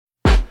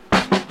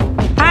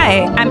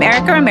Hi, I'm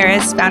Erica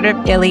Ramirez, founder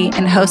of Illy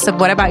and host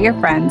of What About Your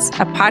Friends,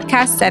 a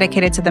podcast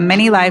dedicated to the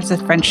many lives of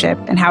friendship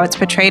and how it's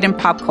portrayed in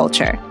pop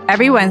culture.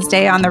 Every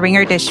Wednesday on the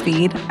Ringer Dish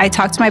feed, I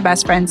talk to my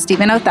best friend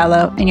Stephen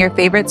Othello and your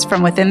favorites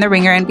from within the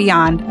Ringer and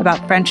beyond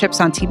about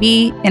friendships on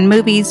TV, in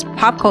movies,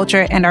 pop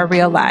culture, and our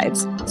real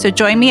lives. So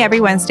join me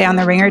every Wednesday on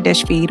the Ringer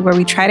Dish feed where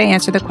we try to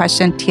answer the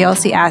question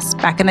TLC asked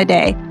back in the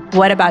day,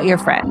 what about your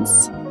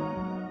friends?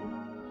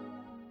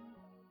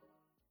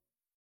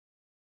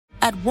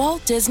 At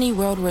Walt Disney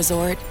World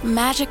Resort,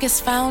 magic is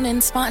found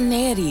in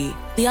spontaneity,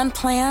 the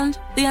unplanned,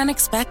 the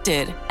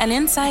unexpected, an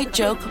inside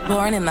joke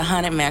born in the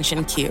Haunted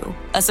Mansion queue,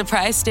 a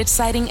surprise Stitch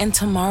sighting in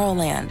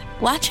Tomorrowland,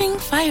 watching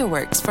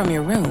fireworks from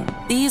your room.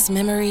 These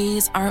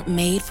memories aren't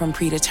made from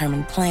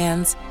predetermined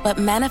plans, but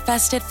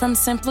manifested from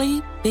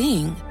simply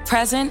being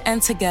present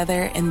and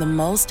together in the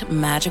most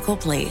magical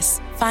place.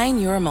 Find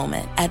your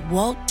moment at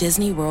Walt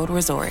Disney World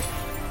Resort.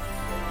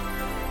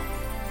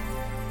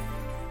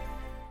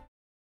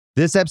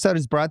 This episode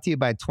is brought to you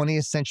by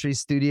 20th Century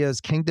Studios'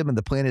 Kingdom of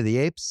the Planet of the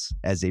Apes.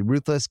 As a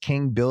ruthless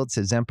king builds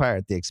his empire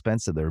at the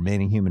expense of the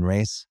remaining human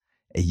race,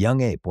 a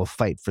young ape will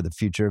fight for the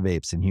future of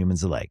apes and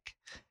humans alike.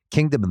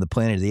 Kingdom of the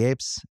Planet of the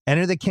Apes.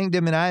 Enter the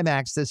kingdom in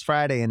IMAX this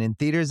Friday and in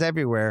theaters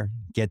everywhere.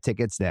 Get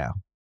tickets now.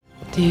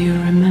 Do you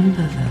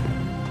remember them,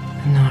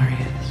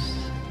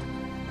 Honorius?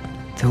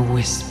 The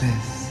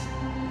whispers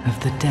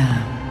of the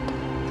damned.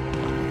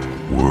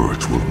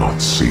 Words will not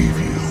save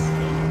you.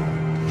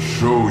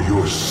 Show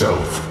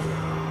yourself.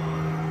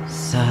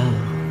 So,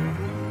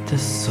 the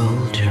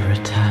soldier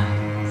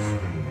returns,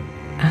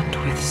 and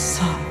with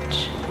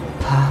such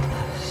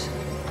purpose.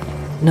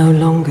 No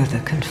longer the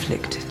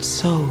conflicted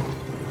soul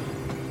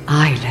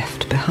I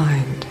left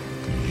behind.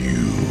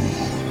 You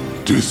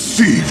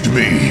deceived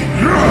me.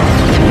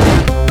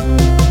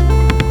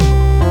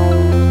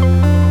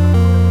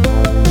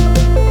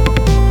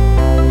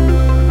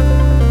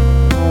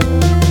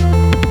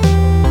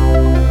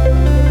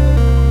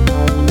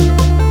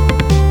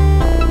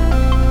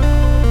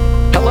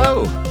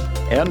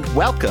 And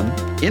welcome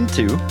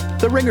into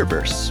the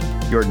Ringerverse,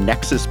 your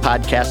Nexus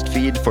podcast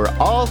feed for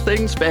all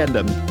things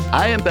fandom.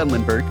 I am Ben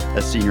Lindbergh,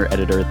 a senior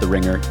editor at The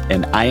Ringer,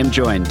 and I am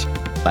joined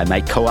by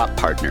my co-op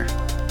partner,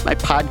 my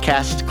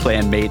podcast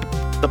clanmate,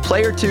 the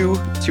player 2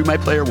 to my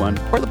player 1,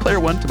 or the player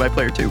 1 to my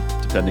player 2,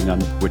 depending on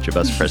which of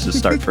us presses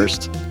start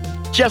first.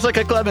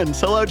 Jessica Clemens.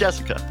 Hello,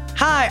 Jessica.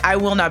 Hi, I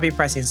will not be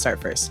pressing start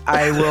first.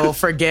 I will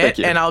forget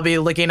and I'll be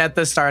looking at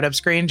the startup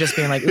screen just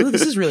being like, ooh,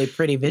 this is really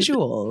pretty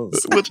visuals.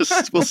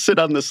 We'll sit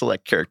on the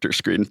select character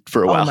screen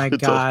for a while. Oh my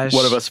gosh.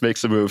 One of us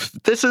makes a move.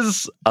 This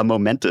is a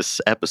momentous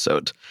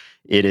episode.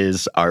 It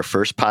is our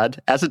first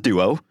pod as a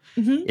duo.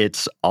 Mm-hmm.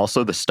 It's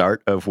also the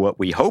start of what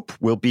we hope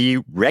will be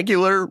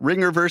regular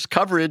Ringerverse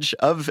coverage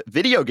of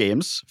video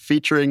games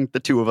featuring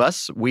the two of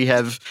us. We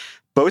have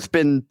both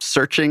been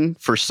searching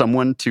for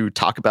someone to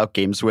talk about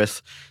games with,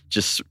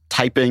 just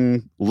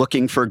typing,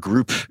 looking for a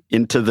group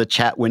into the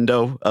chat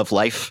window of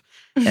life.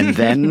 And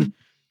then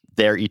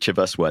there each of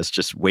us was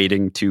just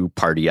waiting to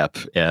party up.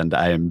 And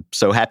I am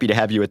so happy to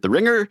have you at The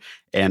Ringer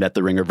and at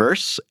the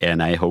Ringerverse.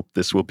 And I hope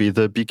this will be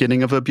the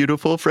beginning of a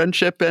beautiful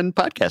friendship and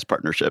podcast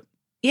partnership.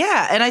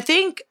 Yeah, and I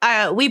think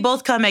we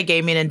both come at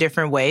gaming in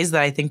different ways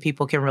that I think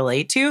people can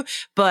relate to.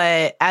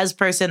 But as a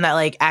person that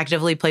like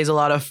actively plays a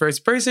lot of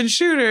first-person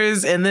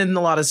shooters and then a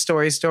lot of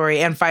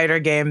story and fighter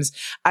games,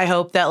 I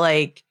hope that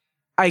like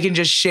I can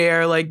just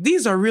share like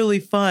these are really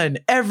fun.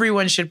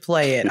 Everyone should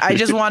play it. I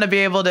just want to be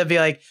able to be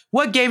like,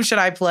 what game should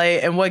I play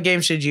and what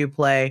game should you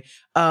play?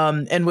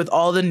 And with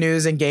all the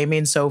news and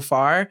gaming so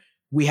far,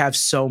 we have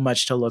so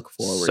much to look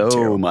forward to.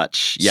 So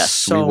much.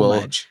 Yes,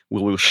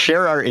 we will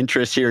share our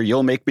interests here.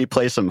 You'll make me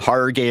play some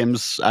horror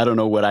games. I don't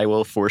know what I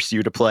will force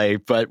you to play,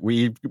 but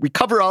we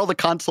cover all the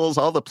consoles,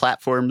 all the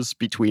platforms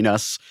between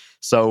us.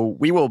 So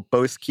we will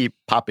both keep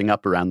popping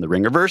up around the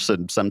Ringerverse,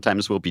 and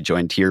sometimes we'll be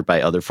joined here by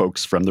other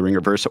folks from the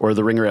Ringerverse or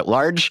the Ringer at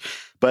large.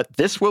 But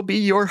this will be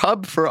your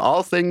hub for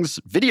all things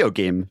video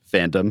game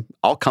fandom.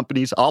 All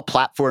companies, all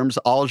platforms,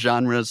 all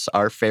genres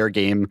are fair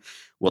game.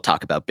 We'll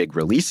talk about big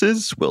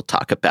releases. We'll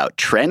talk about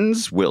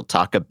trends. We'll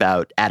talk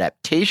about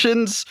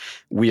adaptations.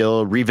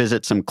 We'll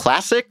revisit some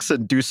classics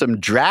and do some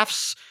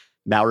drafts.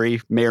 Mallory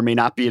may or may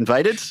not be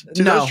invited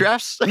to those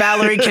drafts.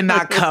 Mallory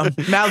cannot come.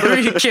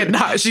 Mallory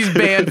cannot. She's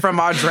banned from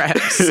our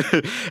drafts.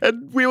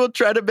 And we will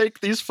try to make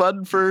these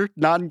fun for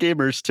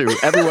non-gamers too.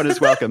 Everyone is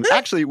welcome.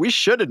 Actually, we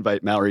should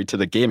invite Mallory to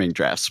the gaming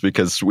drafts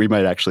because we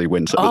might actually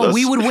win some of those. Oh,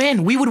 we would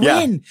win. We would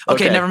win.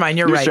 Okay, never mind.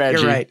 You're right.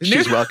 Strategy. You're right.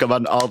 She's welcome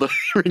on all the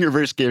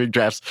Ringerverse gaming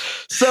drafts.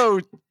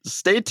 So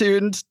stay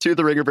tuned to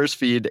the Ringerverse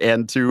feed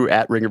and to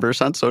 @Ringerverse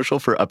on social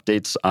for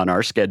updates on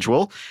our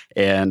schedule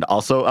and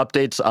also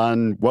updates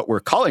on what we're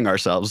calling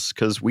ourselves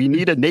because we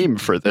need a name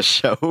for this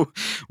show.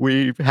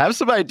 We have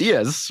some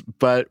ideas,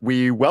 but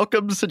we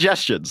welcome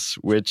suggestions,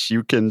 which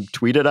you can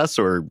tweet at us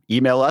or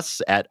email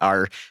us at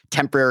our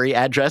temporary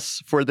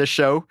address for this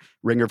show,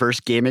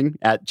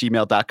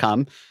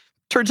 ringerversegaming@gmail.com.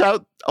 Turns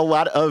out a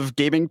lot of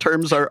gaming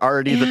terms are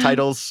already the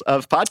titles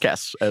of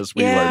podcasts, as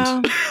we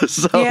learned.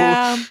 So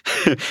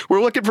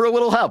we're looking for a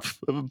little help,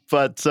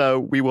 but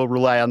we will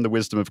rely on the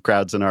wisdom of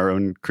crowds and our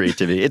own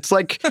creativity. It's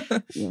like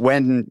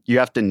when you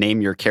have to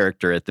name your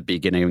character at the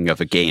beginning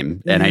of a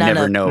game, and I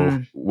never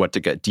know what to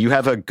go. Do you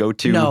have a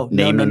go-to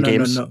name in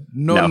games?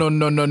 No.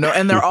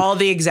 And they're all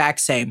the exact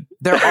same.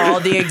 They're all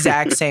the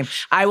exact same.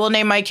 I will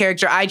name my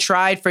character. I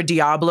tried for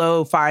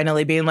Diablo,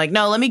 finally being like,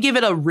 no, let me give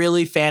it a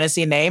really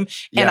fantasy name.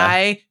 And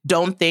I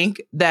don't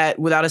think that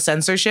without a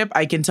censorship,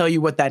 I can tell you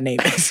what that name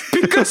is.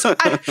 Because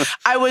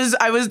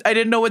I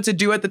didn't know what to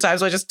do at the time.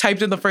 So I just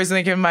typed in the first thing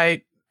that came in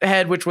my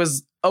head, which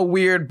was a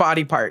weird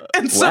body part.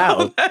 And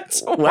so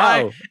that's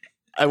why.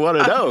 I want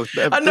to know.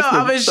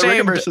 I'm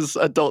ashamed. Versus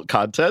adult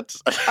content.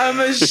 I'm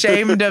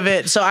ashamed of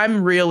it. So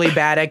I'm really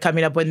bad at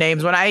coming up with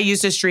names. When I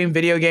used to stream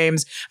video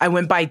games, I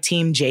went by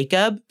Team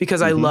Jacob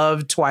because I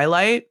love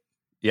Twilight.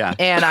 Yeah.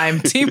 And I'm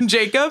Team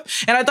Jacob.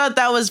 And I thought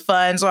that was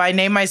fun. So I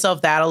name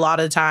myself that a lot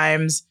of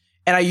times.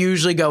 And I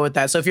usually go with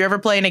that. So if you're ever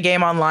playing a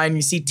game online,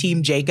 you see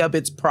Team Jacob,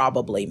 it's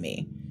probably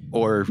me.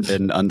 Or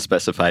an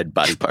unspecified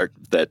body part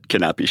that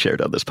cannot be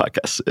shared on this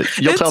podcast.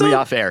 You'll tell me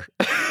off air.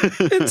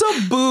 It's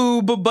a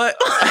boob, but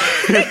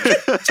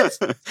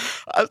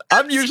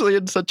I'm usually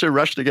in such a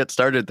rush to get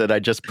started that I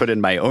just put in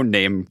my own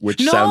name,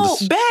 which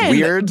sounds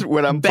weird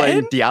when I'm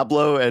playing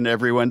Diablo and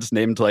everyone's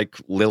named like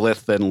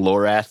Lilith and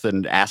Lorath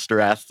and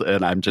Asterath,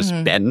 and I'm just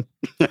Ben.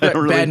 I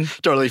don't really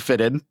totally fit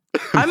in.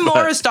 I'm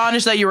more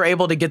astonished that you were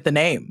able to get the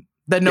name.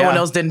 That no one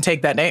else didn't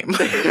take that name.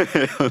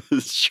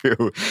 It's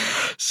true.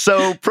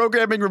 So,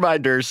 programming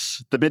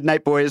reminders. The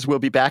Midnight Boys will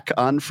be back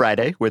on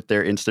Friday with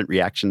their instant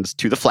reactions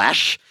to The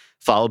Flash,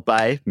 followed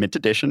by Mint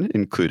Edition,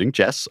 including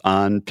Jess,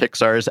 on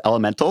Pixar's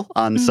Elemental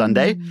on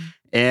Sunday.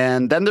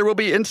 And then there will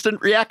be instant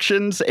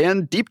reactions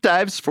and deep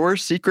dives for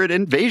Secret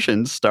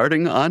Invasions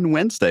starting on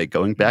Wednesday,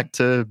 going back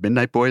to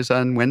Midnight Boys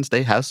on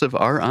Wednesday, House of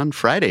R on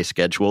Friday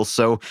schedule.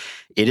 So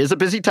it is a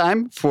busy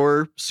time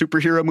for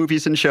superhero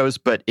movies and shows,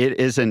 but it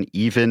is an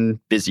even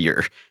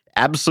busier,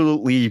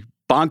 absolutely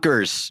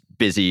bonkers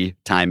busy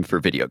time for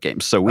video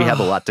games. So we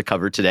have a lot to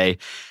cover today.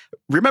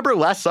 Remember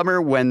last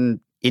summer when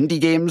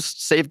indie games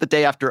saved the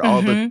day after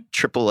all the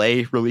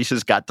AAA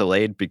releases got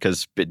delayed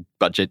because big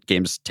budget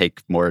games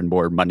take more and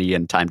more money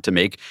and time to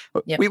make?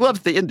 We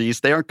love the indies.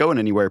 They aren't going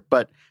anywhere,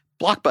 but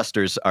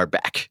blockbusters are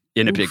back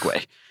in a big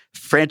way.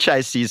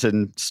 Franchise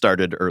season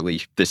started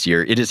early this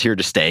year. It is here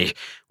to stay.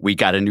 We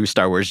got a new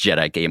Star Wars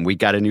Jedi game. We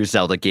got a new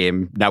Zelda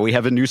game. Now we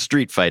have a new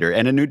Street Fighter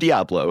and a new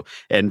Diablo.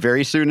 And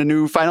very soon a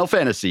new Final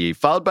Fantasy,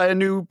 followed by a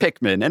new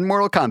Pikmin and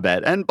Mortal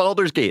Kombat and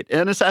Baldur's Gate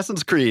and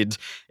Assassin's Creed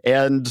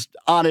and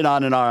on and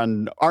on and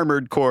on.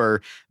 Armored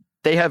Core.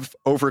 They have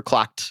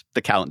overclocked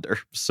the calendar.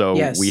 So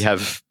we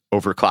have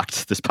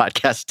overclocked this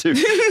podcast to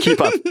keep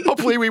up.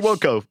 Hopefully we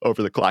won't go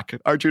over the clock.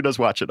 Arjuna's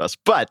watching us.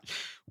 But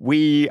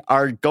we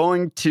are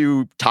going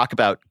to talk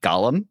about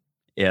Gollum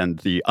and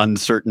the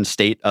uncertain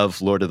state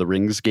of Lord of the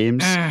Rings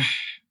games,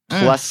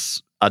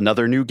 plus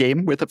another new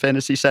game with a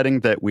fantasy setting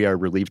that we are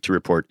relieved to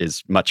report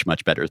is much,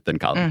 much better than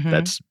Gollum.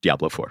 That's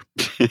Diablo 4,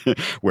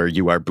 where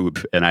you are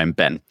Boob and I'm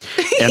Ben.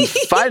 And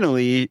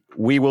finally,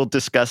 we will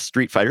discuss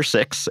Street Fighter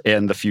 6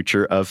 and the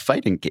future of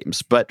fighting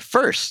games. But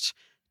first,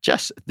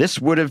 Jess, this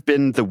would have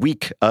been the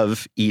week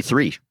of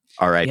E3,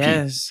 RIP.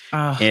 Yes.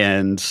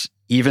 And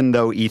even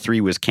though E3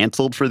 was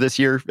canceled for this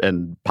year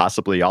and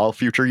possibly all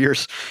future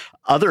years,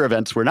 other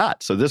events were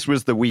not. So this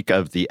was the week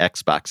of the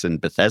Xbox and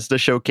Bethesda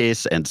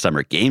showcase and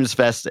Summer Games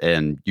Fest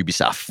and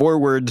Ubisoft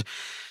Forward,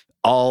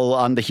 all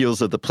on the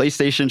heels of the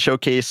PlayStation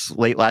showcase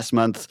late last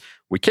month.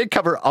 We can't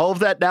cover all of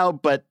that now,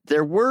 but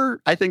there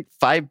were, I think,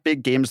 5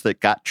 big games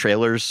that got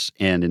trailers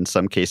and in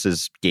some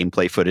cases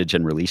gameplay footage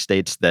and release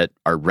dates that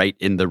are right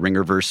in the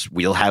Ringerverse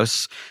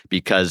wheelhouse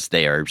because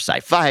they are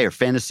sci-fi or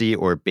fantasy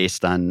or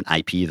based on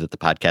IP that the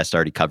podcast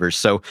already covers.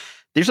 So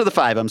these are the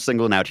 5 I'm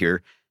singling out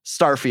here.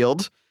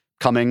 Starfield,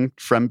 coming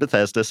from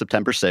Bethesda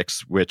September 6th,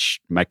 which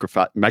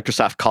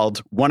Microsoft called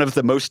one of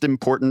the most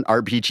important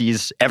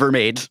RPGs ever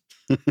made.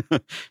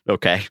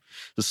 Okay,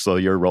 just slow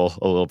your roll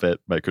a little bit,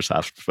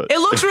 Microsoft. But it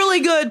looks really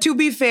good, to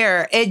be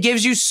fair. It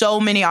gives you so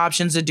many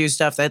options to do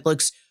stuff that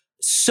looks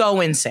so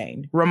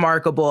insane,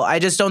 remarkable. I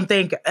just don't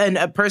think, in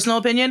a personal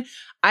opinion,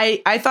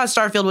 I thought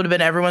Starfield would have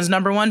been everyone's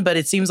number one, but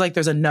it seems like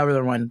there's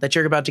another one that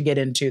you're about to get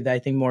into that I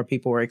think more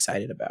people were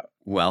excited about.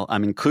 Well,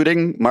 I'm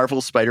including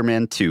Marvel's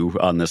Spider-Man 2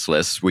 on this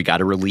list. We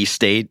got a release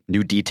date,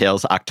 new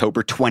details,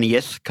 October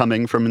 20th,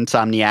 coming from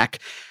Insomniac.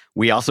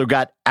 We also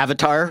got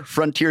Avatar,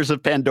 Frontiers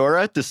of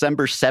Pandora,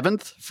 December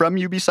 7th from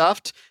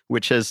Ubisoft,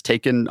 which has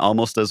taken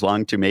almost as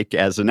long to make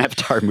as an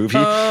Avatar movie.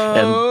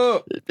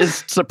 And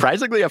is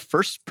surprisingly a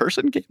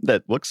first-person game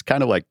that looks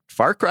kind of like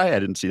Far Cry. I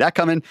didn't see that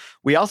coming.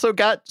 We also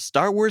got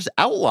Star Wars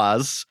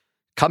Outlaws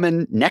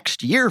coming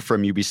next year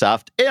from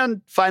Ubisoft.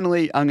 And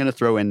finally, I'm going to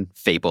throw in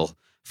Fable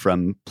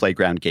from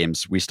Playground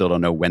Games. We still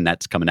don't know when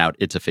that's coming out.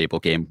 It's a Fable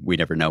game. We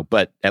never know,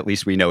 but at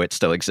least we know it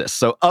still exists.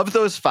 So of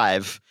those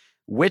 5,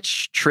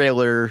 which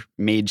trailer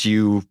made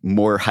you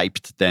more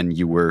hyped than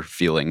you were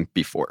feeling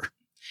before?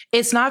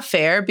 It's not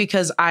fair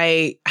because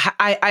I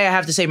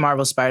have to say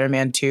Marvel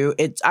Spider-Man 2.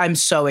 I'm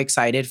so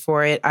excited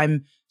for it.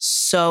 I'm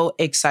so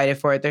excited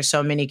for it. There's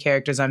so many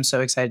characters I'm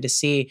so excited to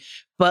see.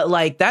 But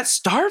like that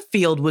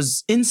Starfield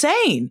was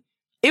insane.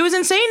 It was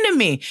insane to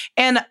me.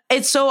 And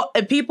it's so,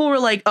 people were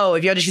like, oh,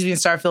 if you had to choose between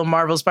Starfield and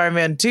Marvel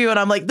Spider-Man 2, and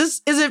I'm like,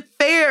 this isn't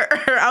fair.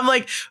 I'm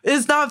like,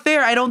 it's not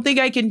fair. I don't think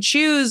I can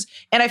choose.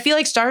 And I feel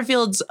like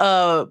Starfield's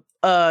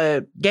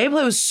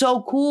gameplay was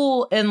so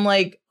cool, and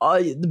like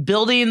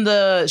building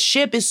the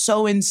ship is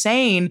so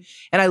insane,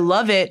 and I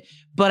love it.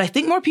 But I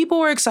think more people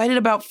were excited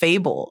about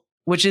Fable,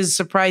 which is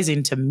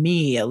surprising to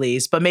me at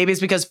least. But maybe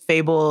it's because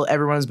Fable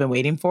everyone's been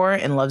waiting for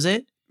and loves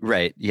it.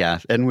 Right, yeah.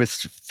 And with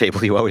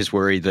Fable, you always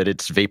worry that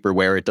it's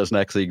vaporware. It doesn't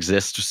actually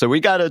exist. So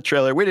we got a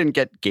trailer. We didn't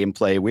get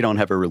gameplay. We don't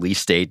have a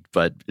release date,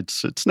 but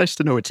it's nice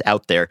to know it's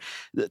out there.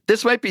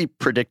 This might be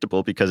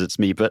predictable because it's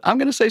me, but I'm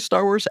going to say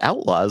Star Wars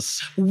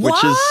Outlaws. What?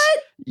 Which is,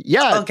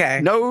 yeah. Okay.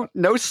 No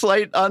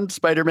slight on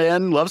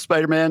Spider-Man. Love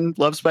Spider-Man.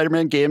 Love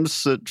Spider-Man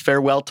games.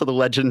 Farewell to the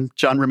legend,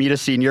 John Romita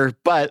Sr.,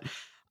 but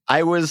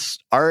I was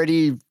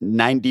already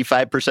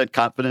 95%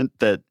 confident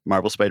that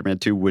Marvel Spider-Man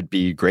 2 would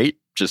be great,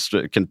 just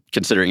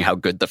considering how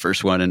good the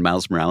first one and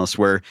Miles Morales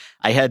were.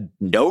 I had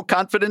no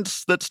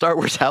confidence that Star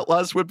Wars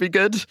Outlaws would be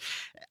good.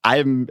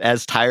 I'm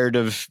as tired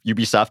of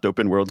Ubisoft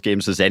open world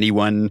games as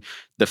anyone.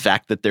 The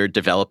fact that they're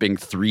developing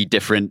 3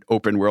 different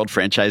open world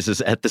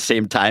franchises at the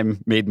same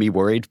time made me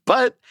worried,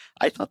 but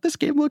I thought this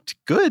game looked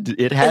good.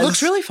 It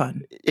looks really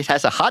fun. It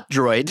has a hot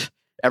droid.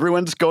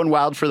 Everyone's going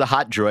wild for the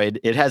hot droid.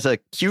 It has a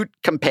cute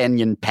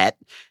companion pet.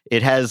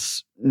 It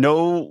has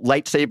no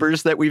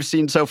lightsabers that we've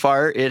seen so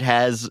far. It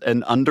has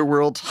an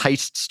underworld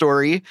heist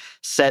story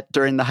set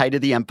during the height of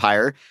the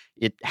Empire.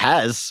 It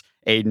has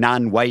a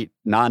non-white,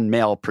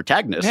 non-male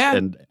protagonist. Yeah,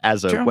 and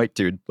as a white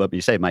dude, let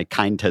me say, my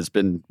kind has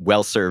been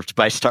well-served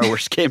by Star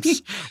Wars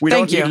games. We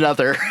don't need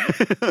another.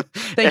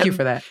 Thank you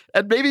for that.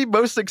 And maybe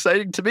most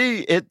exciting to me,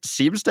 it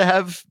seems to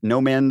have No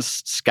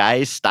Man's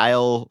Sky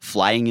style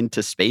flying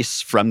into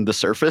space from the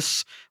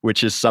surface,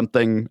 which is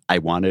something I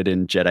wanted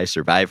in Jedi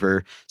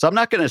Survivor. So I'm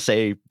not going to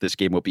say this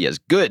game will be as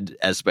good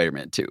as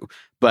Spider-Man 2,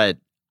 but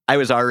I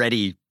was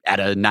already at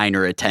a 9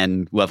 or a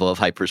 10 level of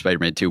hype for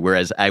Spider-Man 2,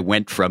 whereas I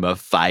went from a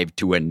 5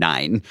 to a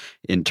 9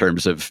 in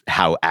terms of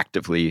how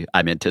actively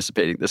I'm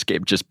anticipating this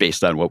game, just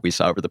based on what we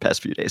saw over the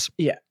past few days.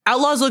 Yeah.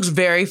 Outlaws looks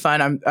very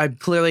fun. I'm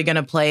clearly going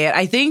to play it.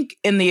 I think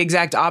in the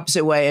exact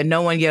opposite way, and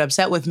no one get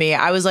upset with me,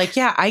 I was like,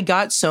 yeah, I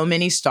got so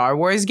many Star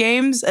Wars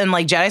games, and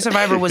like Jedi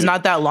Survivor was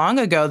not that long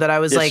ago that I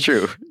was it's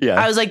true. Yeah.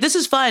 I was like, this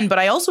is fun, but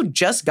I also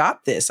just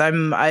got this.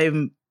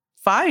 I'm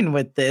fine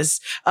with this.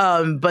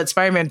 But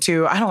Spider-Man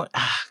 2, I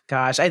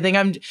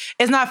think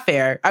it's not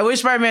fair. I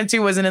wish Spider-Man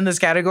 2 wasn't in this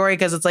category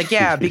because it's like,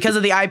 yeah, because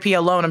of the IP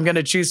alone, I'm going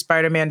to choose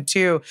Spider-Man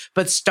 2.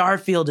 But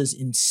Starfield is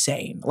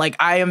insane. Like,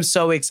 I am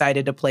so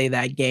excited to play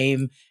that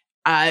game.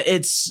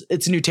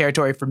 It's new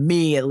territory for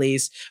me, at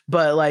least.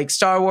 But like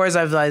Star Wars,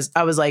 I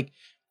was like,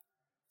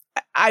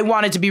 I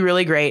want it to be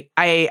really great.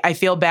 I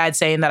feel bad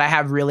saying that I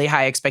have really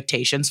high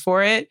expectations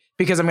for it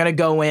because I'm going to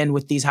go in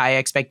with these high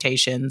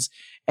expectations.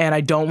 And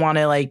I don't want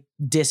to like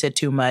diss it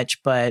too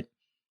much, but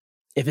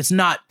if it's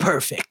not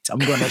perfect, I'm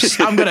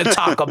gonna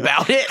talk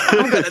about it.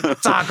 I'm gonna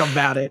talk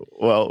about it.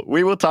 Well,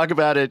 we will talk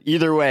about it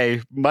either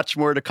way. Much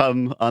more to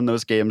come on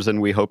those games,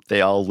 and we hope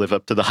they all live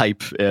up to the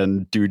hype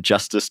and do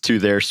justice to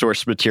their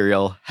source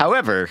material.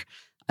 However,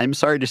 I'm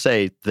sorry to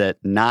say that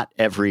not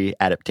every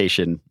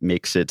adaptation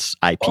makes its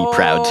IP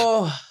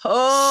proud.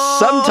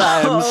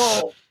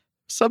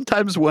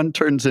 Sometimes one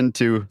turns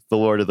into the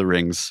Lord of the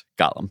Rings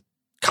Gollum.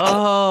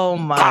 Oh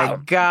my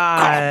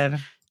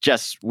God.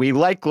 Jess, we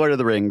like Lord of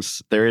the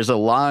Rings. There is a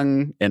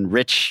long and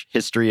rich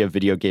history of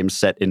video games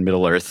set in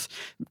Middle-earth.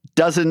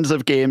 Dozens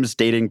of games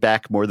dating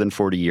back more than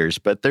 40 years,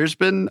 but there's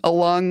been a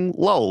long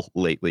lull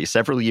lately.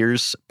 Several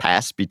years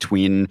passed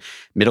between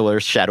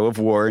Middle-earth Shadow of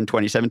War in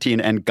 2017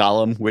 and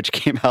Gollum, which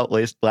came out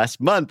last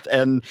month.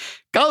 And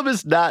Gollum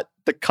is not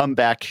the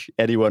comeback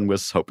anyone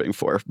was hoping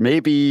for.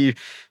 Maybe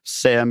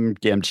Sam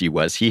Gamgee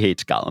was. He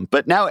hates Gollum,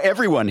 but now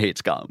everyone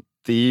hates Gollum.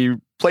 The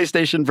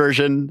PlayStation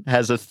version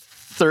has a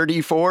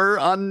 34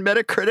 on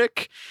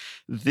Metacritic.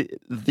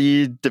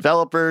 The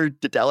developer,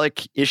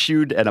 Daedalic,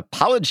 issued an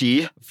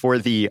apology for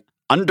the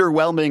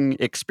underwhelming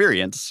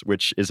experience,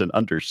 which is an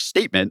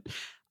understatement.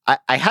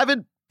 I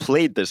haven't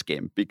played this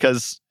game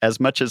because as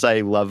much as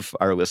I love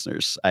our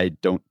listeners, I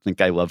don't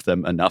think I love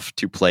them enough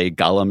to play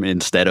Gollum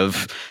instead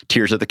of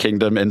Tears of the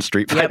Kingdom and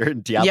Street Fighter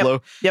and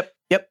Diablo.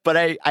 Yep. But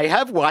I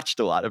have watched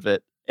a lot of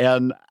it,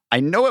 and I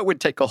know it would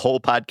take a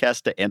whole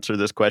podcast to answer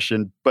this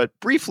question, but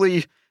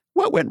briefly,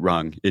 what went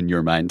wrong in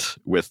your mind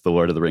with the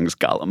Lord of the Rings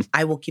Gollum?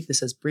 I will keep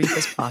this as brief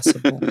as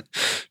possible.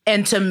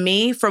 And to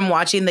me, from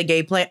watching the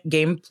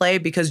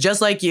gameplay, because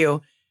just like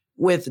you,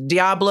 with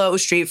Diablo,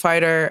 Street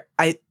Fighter,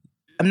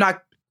 I'm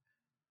not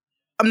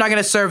going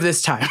to serve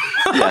this time.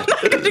 I'm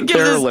not going to give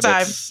this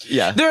time.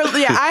 Yeah.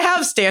 I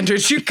have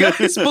standards, you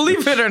guys,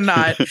 believe it or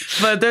not.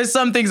 But there's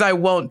some things I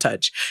won't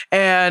touch.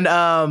 And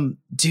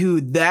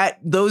dude,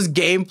 those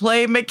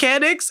gameplay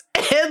mechanics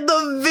and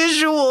the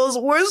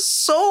visuals were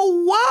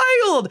so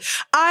wild.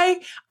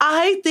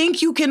 I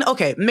think you can,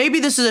 okay, maybe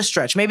this is a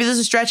stretch.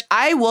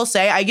 I will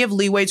say I give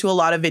leeway to a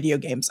lot of video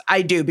games.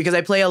 I do, because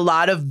I play a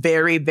lot of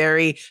very,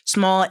 very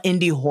small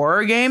indie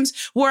horror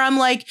games where I'm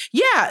like,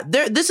 yeah,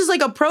 this is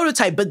like a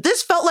prototype, but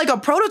this felt like a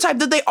prototype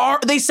that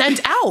they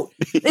sent out.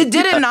 It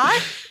did it not?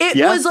 It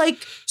was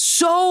like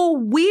so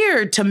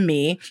weird to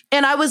me.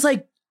 And I was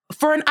like,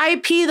 for an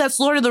IP that's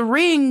Lord of the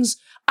Rings,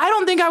 I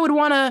don't think I would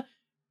want to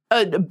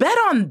bet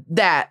on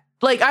that.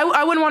 Like,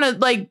 I wouldn't want to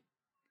like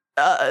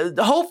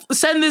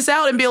send this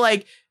out and be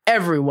like,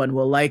 everyone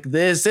will like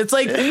this. It's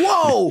like,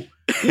 whoa,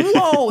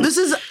 this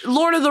is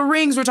Lord of the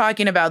Rings we're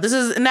talking about. This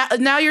is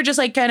now you're just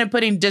like kind of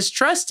putting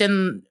distrust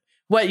in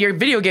what your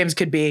video games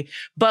could be.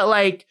 But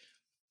like,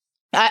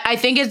 I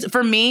think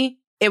for me,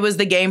 it was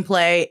the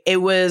gameplay. It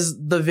was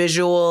the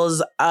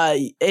visuals.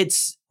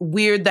 It's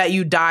weird that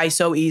you die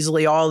so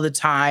easily all the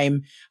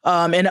time.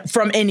 And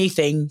from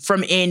anything.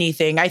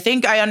 I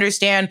think I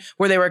understand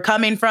where they were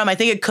coming from. I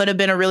think it could have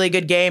been a really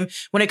good game.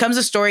 When it comes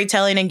to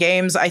storytelling in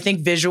games, I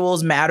think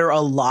visuals matter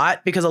a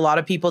lot because a lot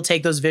of people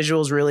take those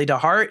visuals really to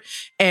heart.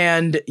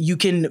 And you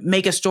can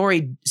make a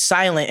story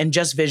silent and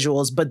just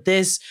visuals. But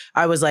this,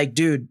 I was like,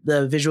 dude,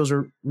 the visuals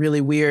were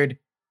really weird.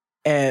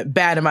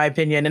 Bad in my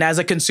opinion. And as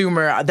a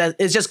consumer, that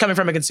is just coming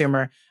from a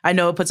consumer. I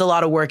know it puts a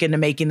lot of work into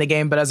making the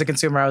game, but as a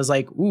consumer, I was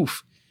like,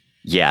 oof.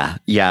 Yeah.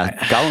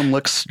 Gollum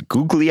looks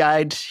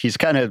googly-eyed. He's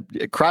kind of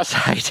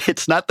cross-eyed.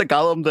 It's not the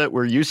Gollum that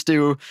we're used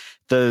to.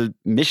 The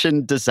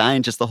mission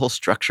design, just the whole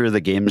structure of the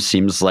game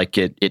seems like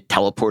it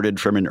teleported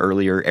from an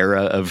earlier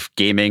era of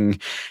gaming.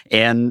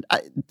 And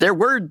there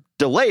were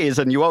delays,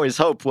 and you always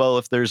hope, well,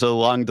 if there's a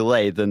long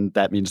delay, then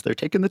that means they're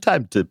taking the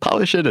time to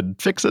polish it and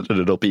fix it, and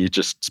it'll be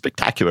just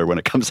spectacular when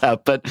it comes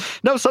out. But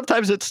no,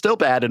 sometimes it's still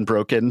bad and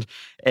broken.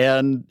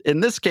 And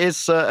in this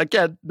case,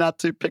 again, not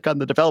to pick on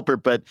the developer,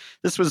 but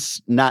this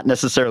was not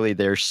necessarily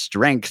their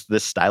strength,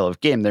 this style of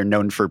game. They're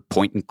known for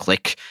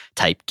point-and-click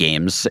type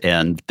games,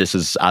 and this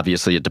is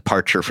obviously a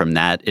departure from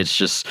that. It's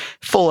just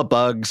full of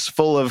bugs,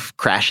 full of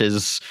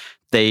crashes.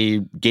 They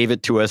gave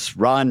it to us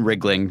raw and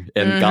wriggling,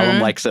 and Gollum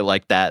likes it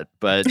like that,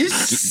 but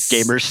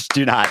gamers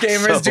do not. Do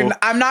not.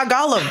 I'm not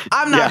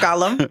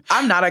Gollum.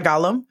 I'm not a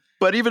Gollum.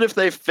 But even if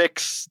they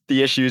fix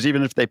the issues,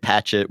 even if they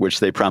patch it, which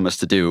they promise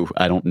to do,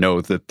 I don't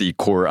know that the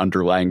core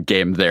underlying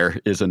game there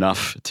is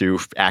enough to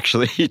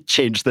actually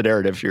change the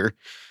narrative here.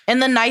 In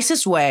the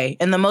nicest way,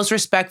 in the most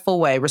respectful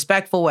way,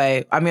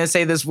 I'm going to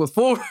say this with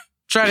full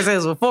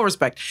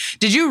respect.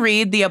 Did you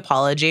read the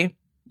apology?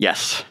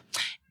 Yes.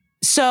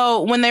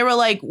 So when they were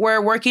like,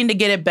 we're working to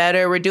get it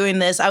better, we're doing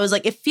this, I was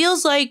like, it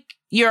feels like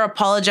you're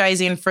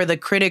apologizing for the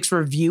critics'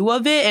 review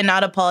of it and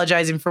not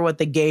apologizing for what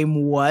the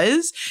game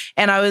was.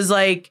 And I was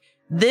like,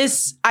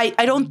 I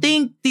don't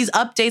think these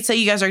updates that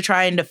you guys are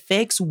trying to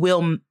fix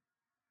will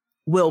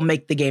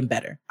make the game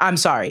better. I'm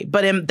sorry,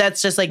 but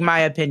that's just like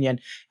my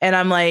opinion. And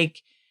I'm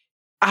like,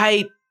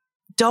 I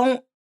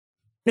don't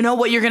know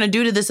what you're going to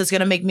do to this that's going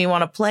to make me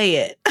want to play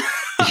it.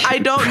 I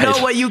don't know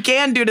what you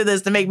can do to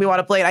this to make me want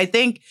to play it. I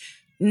think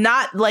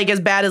not like as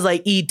bad as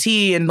like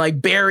E.T. and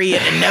like bury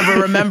it and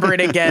never remember it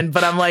again.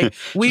 But I'm like,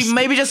 we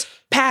maybe just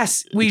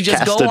pass. We just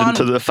cast go it on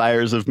into the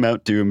fires of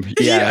Mount Doom.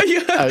 Yeah.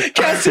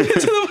 Cast it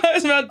into the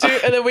fires of Mount Doom.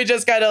 And then we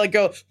just kind of like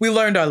go, we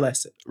learned our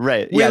lesson.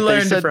 Right. We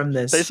learned from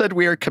this. They said,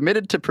 we are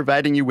committed to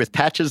providing you with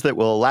patches that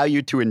will allow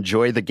you to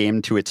enjoy the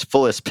game to its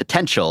fullest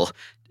potential.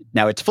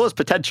 Now, its fullest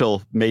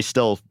potential may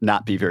still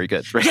not be very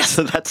good, right? Yes,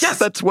 so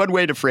that's one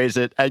way to phrase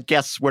it. I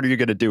guess, what are you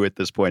going to do at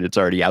this point? It's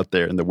already out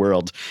there in the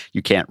world.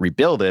 You can't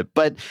rebuild it.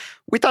 But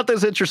we thought this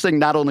was interesting,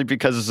 not only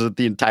because of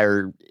the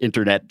entire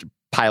internet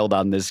piled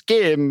on this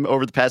game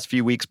over the past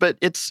few weeks, but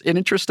it's an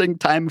interesting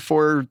time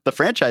for the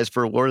franchise,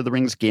 for Lord of the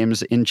Rings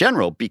games in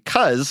general,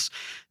 because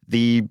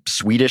the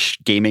Swedish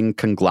gaming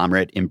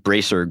conglomerate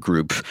Embracer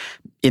Group,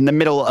 in the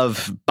middle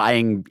of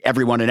buying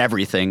everyone and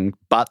everything,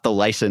 bought the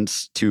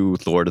license to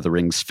Lord of the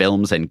Rings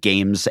films and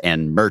games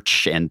and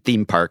merch and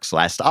theme parks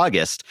last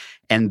August.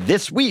 And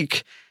this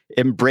week,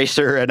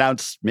 Embracer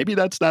announced maybe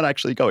that's not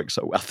actually going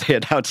so well. They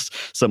announced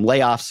some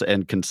layoffs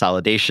and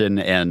consolidation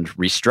and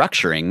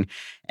restructuring.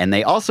 And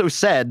they also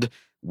said,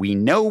 we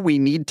know we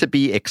need to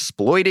be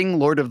exploiting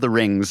Lord of the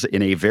Rings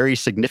in a very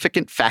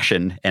significant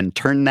fashion and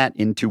turn that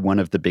into one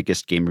of the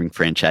biggest gaming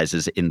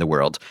franchises in the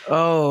world.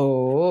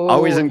 Oh.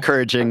 Always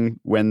encouraging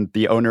when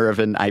the owner of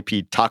an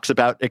IP talks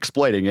about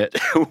exploiting it.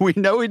 We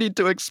know we need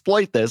to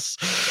exploit this,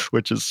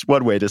 which is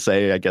one way to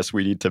say, I guess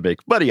we need to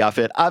make money off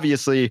it.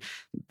 Obviously,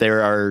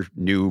 there are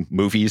new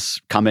movies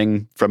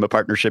coming from a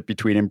partnership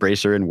between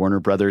Embracer and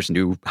Warner Brothers,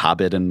 new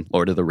Hobbit and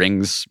Lord of the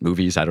Rings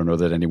movies. I don't know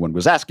that anyone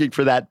was asking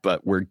for that,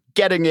 but we're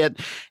getting it.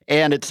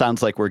 And it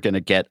sounds like we're going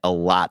to get a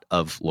lot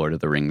of Lord of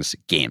the Rings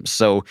games.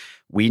 So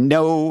we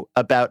know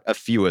about a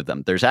few of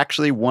them. There's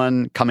actually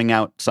one coming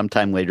out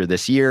sometime later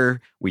this year.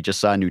 We just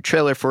saw a new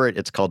trailer for it.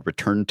 It's called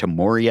Return to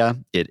Moria.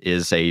 It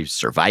is a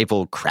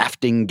survival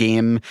crafting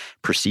game,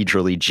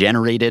 procedurally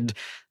generated.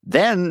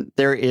 Then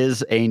there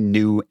is a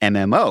new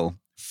MMO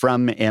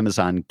from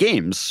Amazon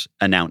Games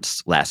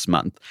announced last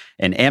month.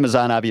 And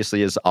Amazon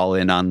obviously is all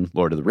in on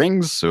Lord of the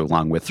Rings, so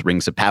along with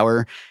Rings of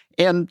Power,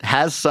 and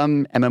has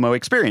some MMO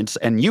experience.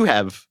 And you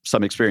have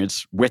some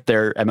experience with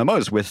their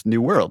MMOs with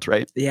New World,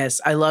 right? Yes,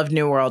 I love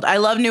New World.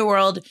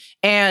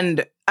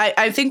 And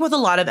I think with a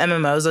lot of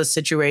MMOs, a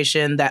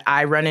situation that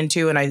I run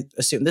into, and I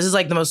assume this is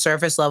like the most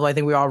surface level, I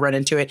think we all run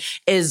into it,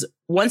 is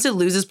once it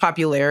loses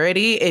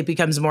popularity, it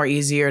becomes more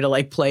easier to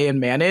like play and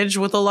manage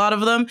with a lot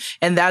of them.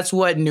 And that's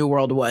what New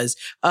World was.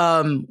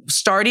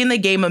 Starting the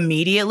game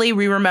immediately,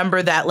 we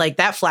remember that like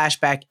that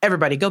flashback,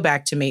 everybody go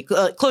back to me,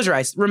 close your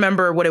eyes.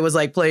 Remember what it was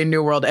like playing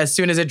New World as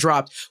soon as it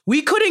dropped.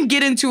 We couldn't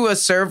get into a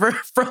server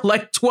for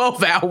like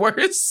 12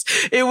 hours.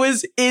 It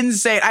was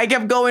insane. I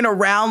kept going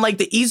around like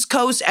the East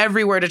Coast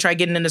everywhere to try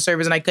getting into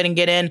servers and I couldn't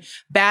get in.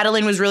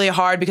 Battling was really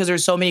hard because there were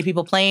so many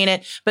people playing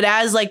it. But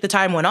as like the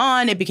time went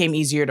on, it became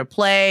easier to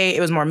play.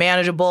 It was more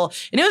manageable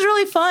and it was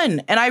really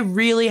fun. And I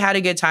really had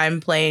a good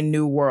time playing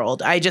New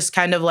World. I just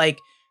kind of like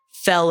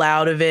fell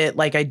out of it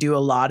like I do a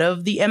lot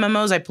of the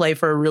MMOs. I play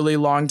for a really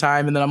long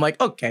time and then I'm like,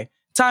 okay,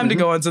 time to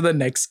go on to the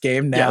next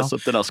game now. Yeah,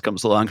 something else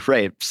comes along.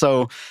 Right.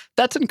 So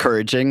that's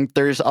encouraging.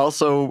 There's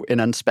also an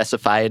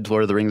unspecified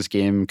Lord of the Rings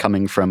game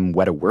coming from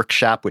Weta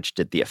Workshop, which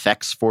did the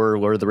effects for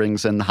Lord of the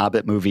Rings and the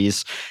Hobbit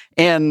movies.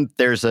 And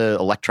there's a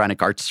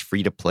Electronic Arts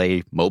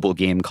free-to-play mobile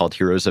game called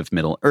Heroes of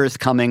Middle-earth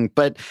coming.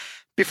 But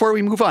before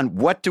we move on,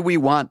 what do we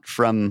want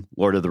from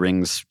Lord of the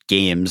Rings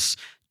games?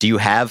 Do you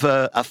have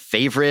a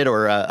favorite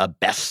or a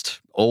best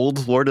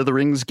old Lord of the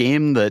Rings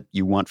game that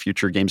you want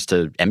future games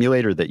to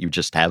emulate or that you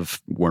just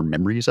have warm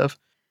memories of?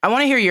 I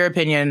want to hear your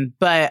opinion,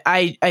 but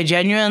I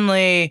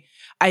genuinely,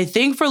 I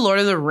think for Lord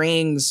of the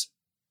Rings,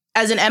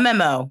 as an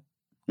MMO,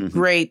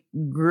 great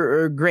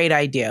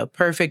idea.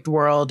 Perfect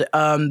world.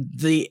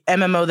 The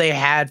MMO they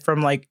had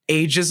from like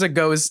ages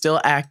ago is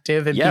still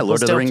active and people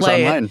Lord of still the Rings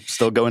play Online, it.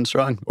 still going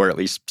strong, or at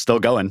least still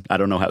going. I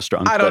don't know how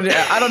strong. I don't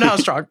know how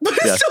strong, but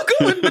it's still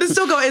going. But it's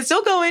still going. It's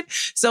still going.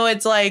 So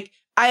it's like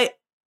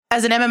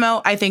as an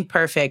MMO, I think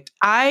perfect.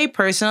 I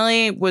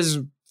personally was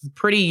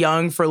pretty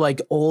young for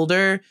like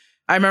older.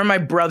 I remember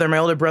my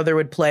older brother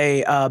would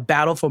play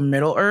Battle for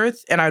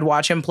Middle-earth and I'd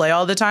watch him play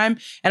all the time.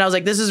 And I was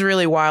like, this is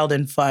really wild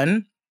and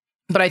fun.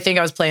 But I think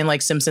I was playing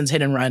like Simpsons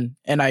Hit and Run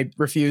and I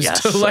refused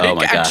to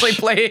actually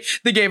play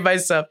the game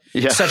myself.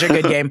 Yeah. Such a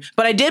good game.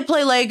 But I did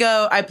play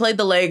Lego. I played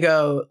the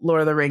Lego Lord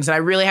of the Rings and I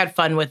really had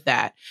fun with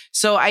that.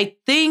 So I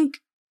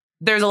think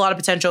there's a lot of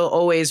potential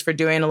always for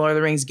doing a Lord of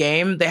the Rings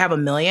game. They have a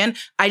million.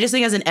 I just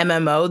think as an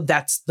MMO,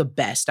 that's the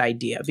best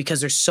idea because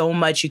there's so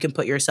much you can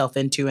put yourself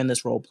into in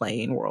this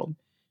role-playing world.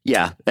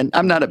 Yeah, and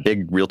I'm not a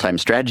big real-time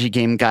strategy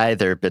game guy.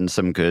 There have been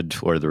some good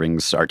Lord of the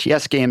Rings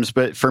RTS games,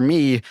 but for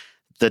me,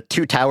 the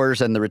Two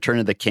Towers and the Return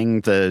of the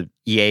King, the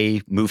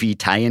EA movie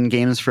tie-in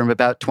games from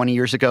about 20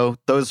 years ago,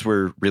 those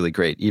were really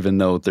great, even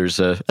though there's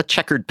a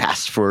checkered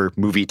past for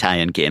movie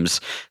tie-in games.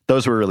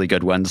 Those were really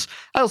good ones.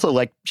 I also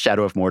like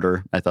Shadow of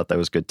Mordor. I thought that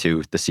was good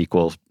too. The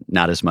sequel,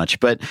 not as much.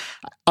 But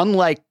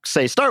unlike,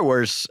 say, Star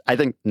Wars, I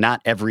think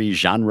not every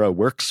genre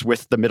works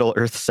with the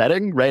Middle-earth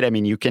setting, right? I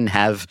mean, you can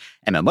have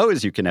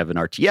MMOs, you can have an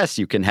RTS,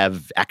 you can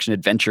have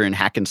action-adventure and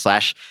hack and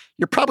slash.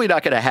 You're probably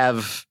not going to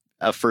have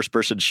a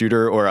first-person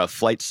shooter or a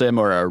flight sim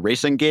or a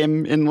racing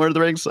game in Lord of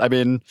the Rings. I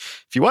mean,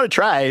 if you want to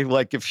try,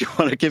 like if you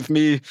want to give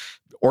me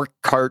Orc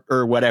Cart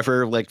or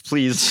whatever, like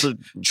please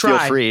feel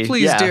free.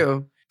 Please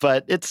do.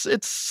 But it's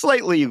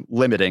slightly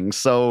limiting.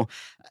 So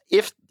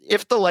if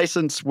the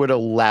license would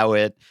allow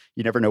it,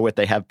 you never know what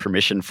they have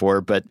permission for,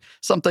 but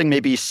something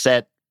maybe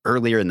set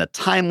earlier in the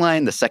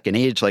timeline, the Second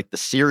Age, like the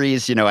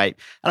series, I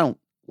don't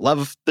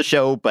love the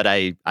show, but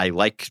I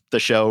like the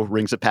show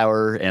Rings of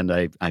Power, and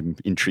I'm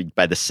intrigued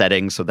by the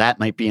setting, so that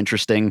might be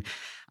interesting.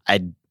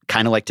 I'd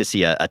kind of like to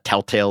see a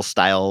Telltale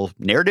style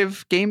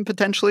narrative game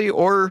potentially,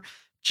 or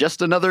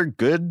just another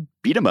good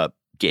beat 'em up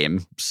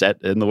game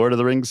set in the Lord of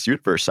the Rings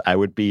universe. I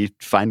would be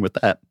fine with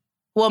that.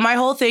 Well, my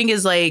whole thing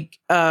is like,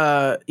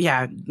 love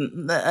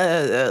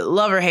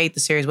or hate the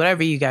series,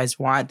 whatever you guys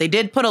want. They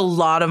did put a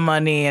lot of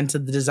money into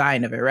the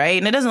design of it, right?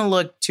 And it doesn't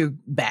look too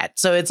bad.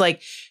 So it's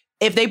like,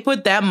 if they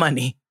put that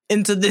money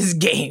into this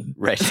game,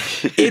 right,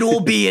 it will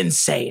be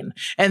insane.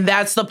 And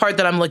that's the part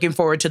that I'm looking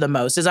forward to the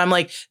most is I'm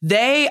like,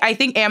 I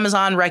think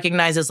Amazon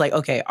recognizes like,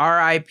 okay,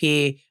 our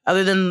IP,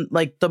 other than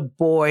like The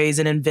Boys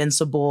and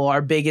Invincible,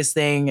 our biggest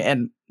thing,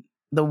 and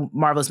The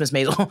Marvelous Miss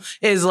Maisel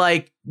is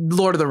like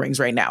Lord of the Rings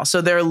right now. So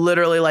they're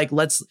literally like,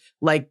 let's,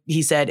 like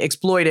he said,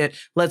 exploit it.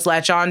 Let's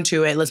latch on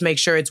to it. Let's make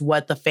sure it's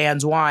what the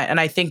fans want. And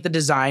I think the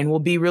design will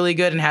be really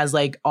good and has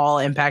like all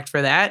impact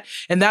for that.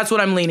 And that's what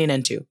I'm leaning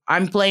into.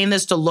 I'm playing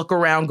this to look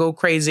around, go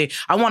crazy.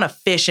 I want to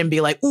fish and be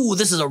like, ooh,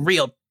 this is a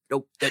real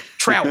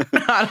trout.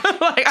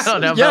 Like, I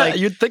don't know. Yeah, but like,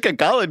 you'd think a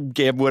Gollum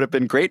game would have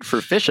been great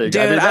for fishing.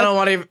 Dude, I don't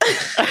want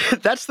to.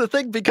 That's the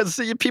thing, because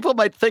people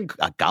might think,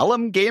 a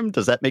Gollum game?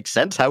 Does that make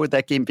sense? How would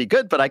that game be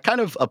good? But I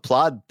kind of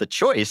applaud the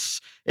choice.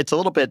 It's a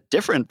little bit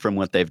different from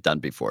what they've done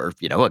before.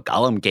 You know, a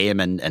Gollum game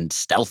and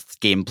stealth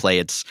gameplay,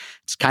 it's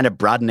kind of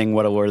broadening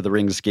what a Lord of the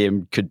Rings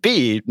game could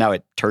be. Now,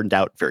 it turned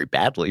out very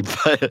badly,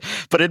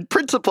 but in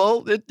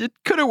principle, it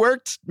could have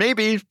worked,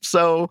 maybe.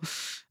 So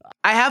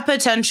I have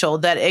potential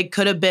that it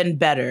could have been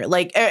better.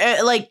 Like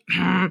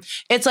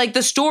it's like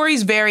the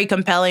story's very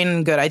compelling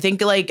and good. I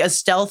think like a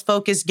stealth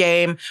focused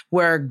game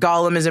where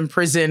Gollum is in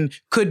prison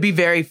could be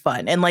very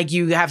fun. And like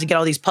you have to get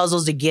all these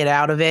puzzles to get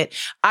out of it.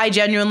 I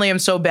genuinely am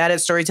so bad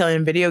at storytelling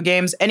in video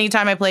games.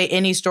 Anytime I play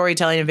any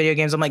storytelling in video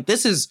games, I'm like,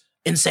 this is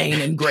insane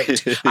and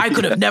great. I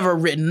could have never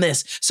written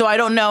this. So I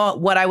don't know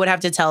what I would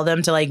have to tell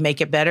them to like make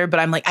it better.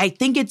 But I'm like, I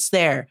think it's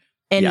there.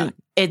 And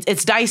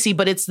it's dicey,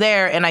 but it's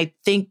there. And I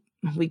think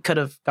we could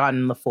have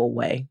gotten the full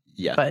way.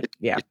 Yeah. But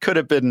yeah. It could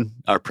have been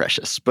our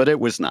precious, but it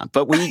was not.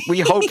 But we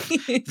hope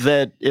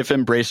that if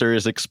Embracer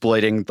is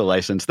exploiting the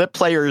license, that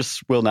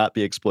players will not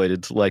be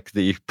exploited like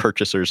the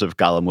purchasers of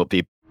Gollum will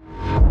be.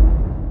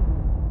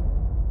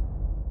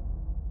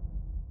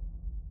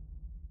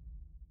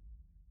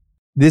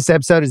 This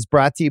episode is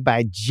brought to you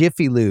by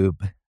Jiffy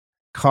Lube.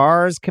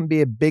 Cars can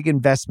be a big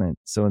investment,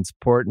 so it's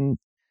important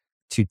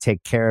to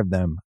take care of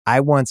them.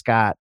 I once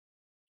got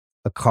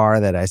a car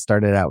that I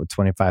started out with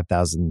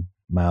 25,000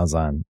 miles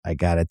on. I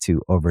got it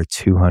to over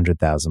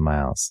 200,000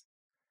 miles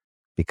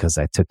because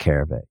I took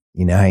care of it.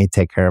 You know how you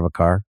take care of a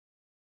car?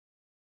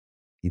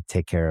 You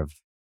take care of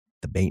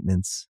the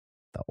maintenance,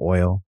 the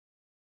oil,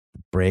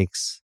 the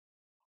brakes,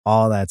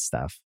 all that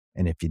stuff.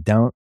 And if you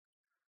don't,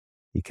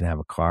 you can have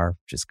a car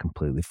just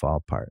completely fall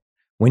apart.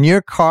 When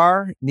your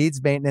car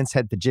needs maintenance,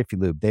 head to Jiffy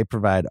Lube. They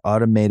provide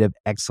automotive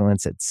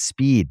excellence at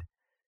speed.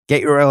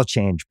 Get your oil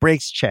change,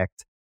 brakes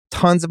checked,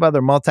 tons of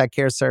other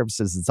multi-care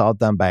services. It's all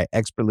done by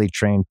expertly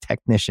trained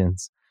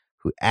technicians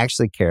who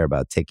actually care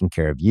about taking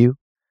care of you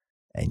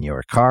and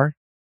your car.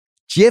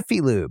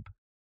 Jiffy Lube,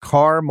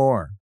 car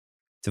more.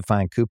 To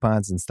find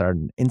coupons and start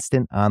an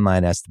instant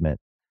online estimate,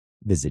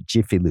 visit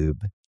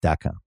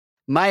jiffylube.com.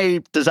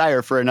 My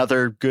desire for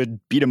another good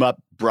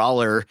beat-em-up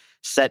brawler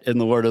set in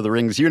the Lord of the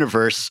Rings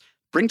universe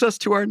brings us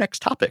to our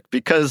next topic,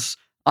 because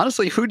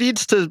honestly, who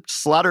needs to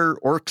slaughter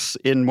orcs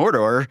in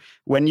Mordor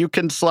when you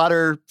can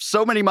slaughter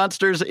so many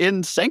monsters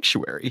in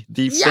Sanctuary,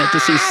 the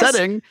fantasy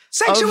setting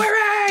of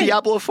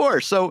Diablo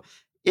 4? So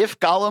if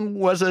Gollum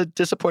was a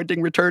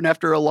disappointing return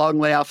after a long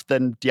layoff,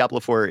 then Diablo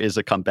 4 is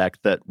a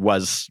comeback that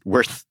was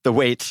worth the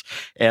wait.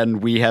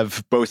 And we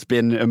have both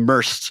been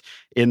immersed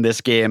in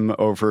this game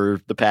over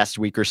the past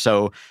week or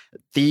so.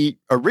 The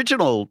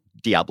original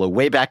Diablo,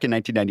 way back in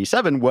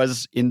 1997,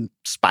 was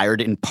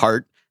inspired in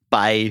part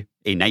by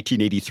a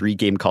 1983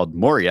 game called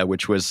Moria,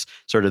 which was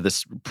sort of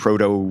this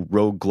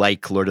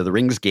proto-roguelike Lord of the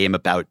Rings game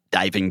about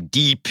diving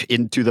deep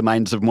into the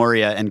mines of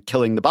Moria and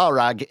killing the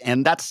Balrog.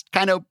 And that's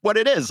kind of what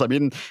it is. I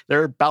mean,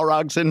 there are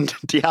Balrogs in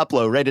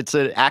Diablo, right? It's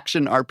an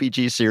action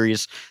RPG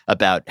series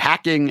about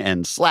hacking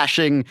and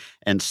slashing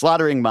and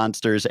slaughtering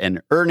monsters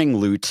and earning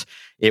loot.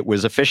 It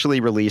was officially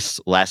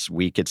released last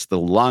week. It's the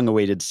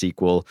long-awaited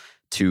sequel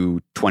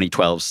to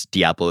 2012's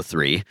Diablo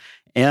 3.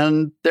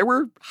 And there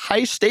were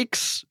high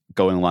stakes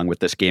going along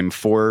with this game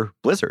for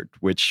Blizzard,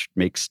 which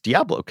makes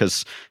Diablo,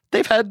 because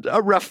they've had a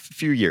rough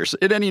few years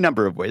in any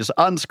number of ways,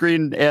 on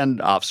screen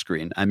and off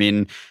screen. I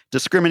mean,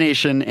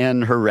 discrimination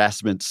and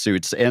harassment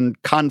suits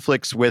and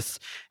conflicts with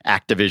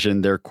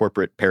Activision, their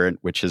corporate parent,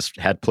 which has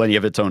had plenty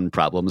of its own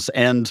problems,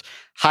 and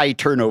high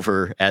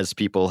turnover as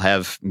people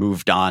have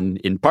moved on,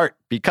 in part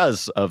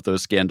because of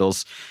those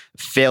scandals.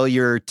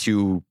 Failure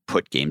to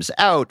put games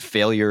out,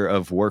 failure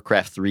of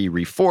Warcraft 3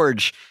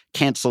 Reforged,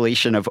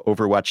 cancellation of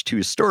Overwatch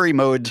 2's story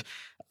mode.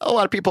 A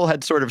lot of people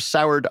had sort of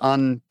soured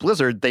on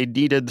Blizzard. They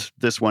needed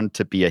this one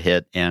to be a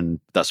hit, and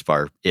thus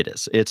far it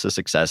is. It's a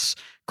success.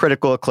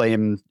 Critical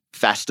acclaim,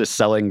 fastest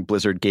selling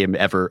Blizzard game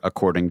ever,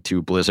 according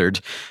to Blizzard.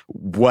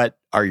 What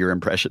are your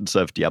impressions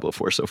of Diablo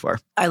 4 so far?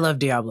 I love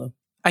Diablo.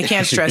 I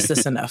can't stress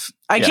this enough.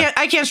 I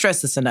can't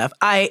stress this enough.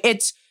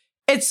 It's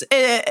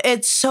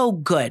so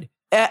good.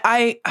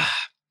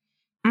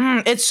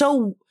 It's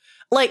so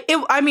like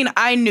it. I mean,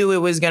 I knew it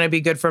was going to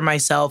be good for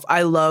myself.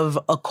 I love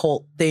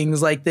occult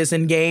things like this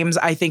in games.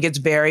 I think it's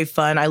very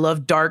fun. I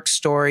love dark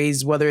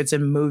stories, whether it's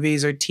in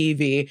movies or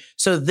TV.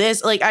 So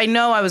this, like, I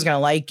know I was going to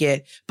like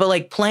it, but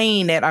like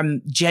playing it,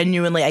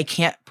 I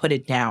can't put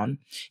it down.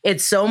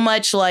 It's so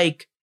much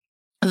like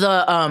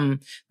the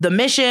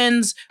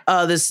missions,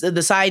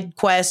 the side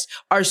quests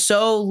are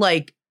so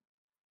like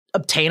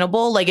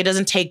obtainable. Like it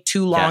doesn't take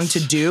too long to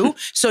do.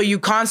 So you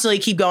constantly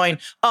keep going,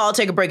 oh, I'll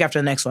take a break after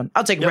the next one.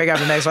 I'll take a break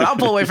after the next one. I'll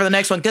pull away for the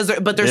next one.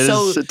 But they're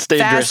so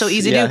fast, so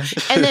easy to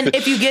do. And then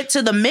if you get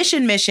to the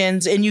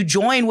missions and you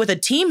join with a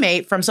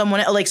teammate from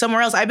somewhere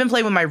else, I've been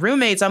playing with my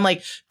roommates. I'm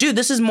like, dude,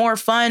 this is more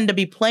fun to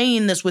be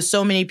playing this with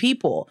so many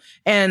people.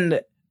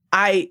 And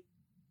I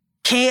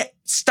can't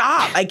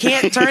stop. I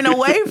can't turn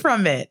away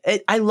from it.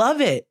 I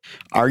love it.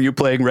 Are you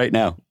playing right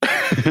now?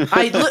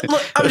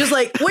 I'm just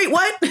like, wait,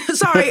 what?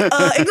 Sorry,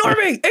 ignore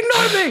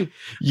me.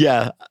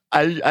 Yeah,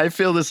 I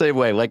feel the same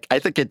way. Like, I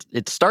think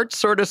it starts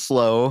sort of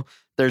slow.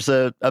 There's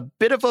a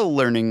bit of a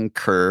learning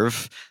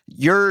curve.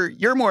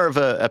 You're more of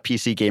a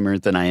PC gamer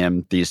than I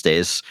am these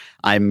days.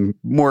 I'm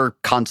more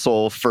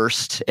console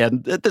first,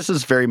 and this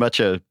is very much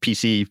a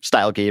PC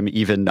style game,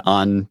 even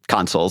on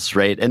consoles,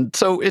 right? And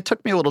so it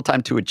took me a little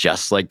time to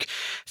adjust, like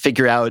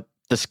figure out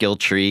the skill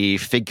tree,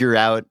 figure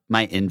out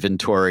my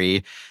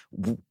inventory.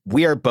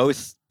 We are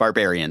both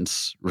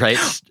barbarians, right?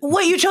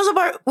 Wait, you chose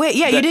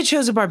you did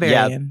choose a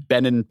barbarian. Yeah,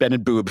 Ben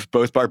and Boob,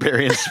 both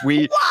barbarians.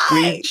 We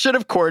should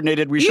have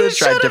coordinated. We should have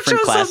tried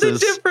different classes.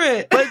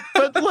 Different.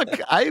 But look,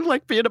 I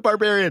like being a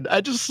barbarian.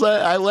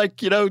 I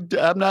like,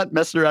 I'm not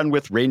messing around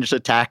with ranged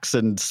attacks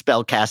and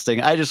spell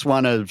casting. I just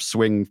want to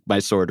swing my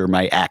sword or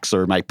my axe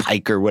or my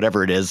pike or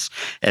whatever it is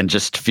and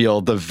just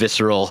feel the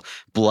visceral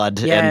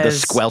blood and the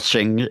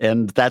squelching.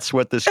 And that's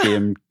what this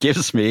game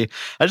gives me.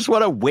 I just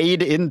want to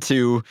wade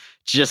into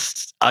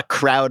just a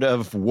crowd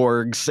of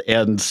wargs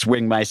and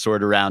swing my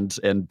sword around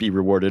and be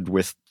rewarded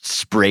with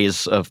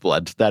sprays of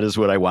blood. That is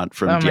what I want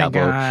from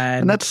Diablo.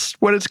 And that's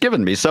what it's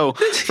given me. So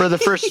for the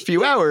first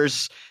few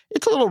hours,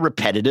 it's a little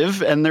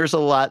repetitive and there's a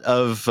lot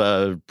of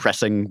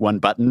pressing one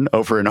button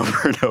over and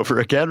over and over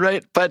again,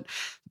 right? But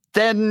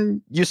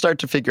then you start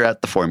to figure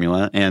out the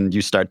formula and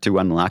you start to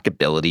unlock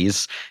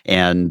abilities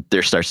and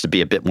there starts to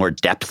be a bit more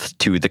depth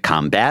to the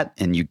combat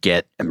and you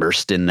get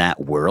immersed in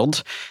that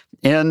world.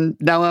 And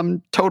now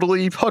I'm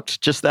totally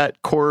hooked. Just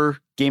that core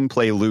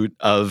gameplay loot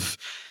of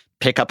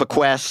pick up a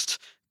quest,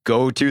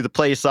 go to the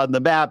place on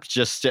the map,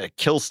 just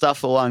kill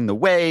stuff along the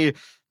way,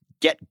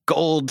 get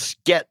gold,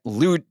 get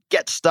loot,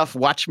 get stuff,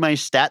 watch my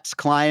stats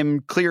climb,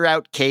 clear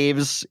out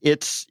caves.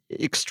 It's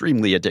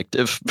extremely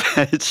addictive.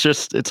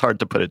 It's hard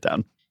to put it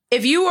down.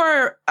 If you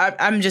are,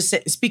 I'm just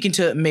speaking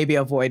to maybe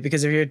a void,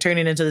 because if you're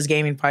tuning into this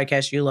gaming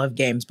podcast, you love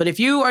games. But if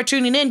you are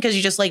tuning in because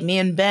you just like me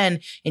and Ben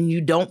and you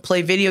don't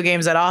play video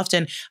games that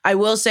often, I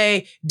will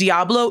say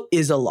Diablo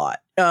is a lot.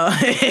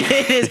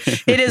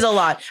 It is a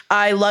lot.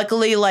 I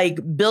luckily like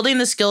building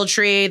the skill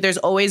tree. There's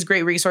always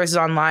great resources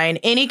online.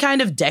 Any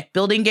kind of deck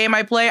building game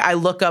I play, I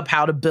look up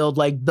how to build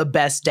like the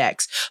best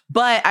decks.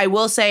 But I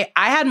will say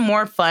I had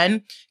more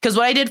fun because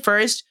what I did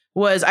first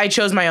was I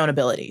chose my own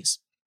abilities.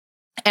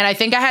 And I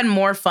think I had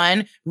more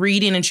fun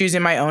reading and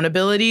choosing my own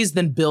abilities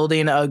than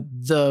building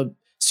the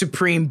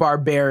supreme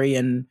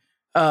barbarian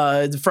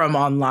from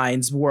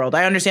online's world.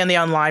 I understand the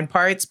online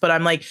parts, but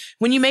I'm like,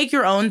 when you make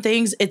your own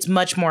things, it's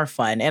much more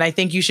fun. And I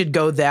think you should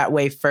go that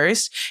way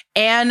first.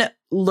 And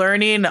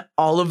learning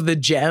all of the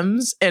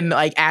gems and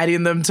like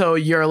adding them to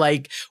your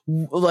like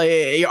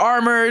your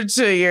armor,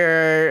 to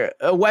your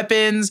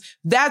weapons,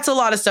 that's a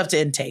lot of stuff to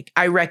intake.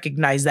 I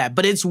recognize that,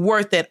 but it's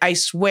worth it. I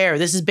swear.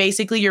 This is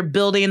basically you're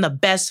building the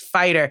best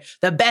fighter,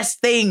 the best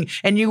thing,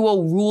 and you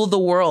will rule the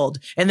world.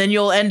 And then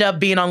you'll end up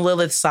being on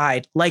Lilith's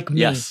side, like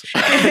me. Yes.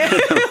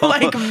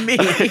 Like me.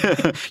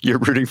 You're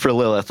rooting for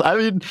Lilith. I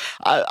mean,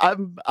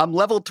 I'm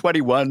level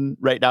 21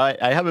 right now.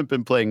 I haven't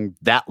been playing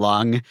that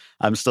long.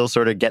 I'm still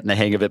sort of getting the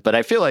hang of it, but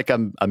I feel like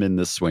I'm in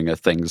the swing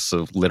of things,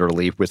 so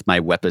literally with my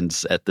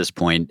weapons at this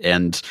point.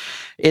 And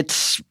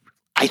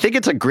I think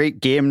it's a great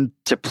game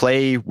to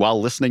play while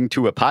listening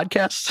to a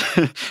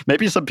podcast.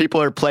 Maybe some people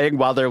are playing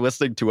while they're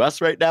listening to us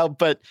right now,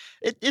 but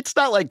it's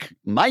not like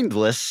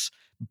mindless,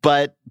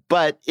 but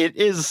it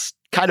is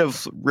kind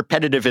of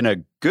repetitive in a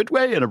good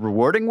way, in a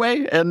rewarding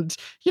way. And,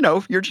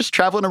 you're just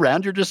traveling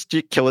around, you're just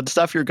killing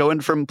stuff, you're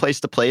going from place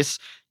to place.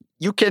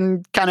 You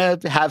can kind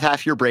of have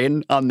half your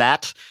brain on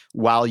that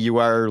while you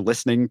are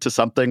listening to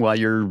something, while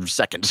you're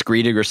second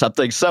screening or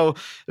something. So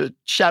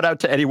shout out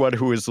to anyone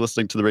who is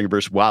listening to the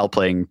Ringiverse while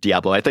playing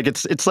Diablo. I think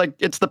it's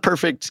the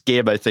perfect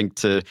game, I think,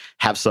 to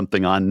have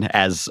something on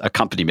as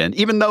accompaniment.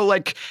 Even though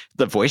like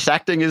the voice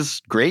acting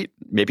is great.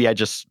 Maybe I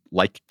just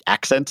like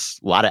accents,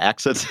 a lot of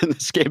accents in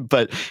this game,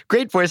 but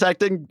great voice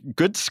acting,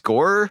 good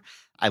score.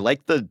 I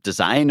like the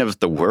design of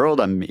the world.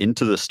 I'm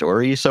into the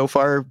story so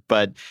far,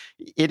 but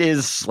it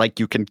is like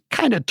you can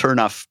kind of turn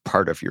off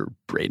part of your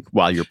brain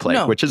while you're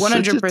playing, which is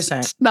 100%.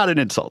 It's not an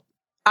insult.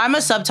 I'm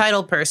a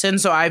subtitle person,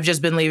 so I've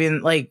just been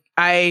leaving. Like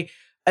I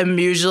am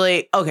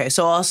usually okay.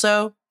 So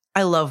also,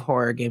 I love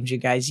horror games, you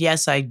guys.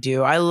 Yes, I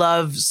do. I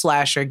love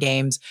slasher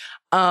games.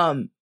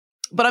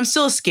 But I'm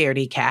still a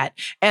scaredy cat.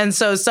 And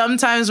so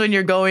sometimes when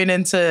you're going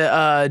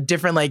into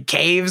different like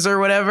caves or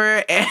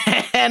whatever,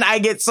 and I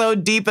get so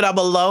deep and I'm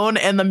alone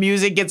and the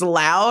music gets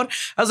loud,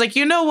 I was like,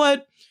 you know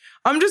what?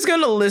 I'm just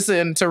going to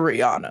listen to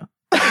Rihanna.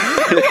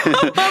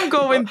 I'm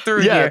going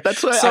through here. Yeah,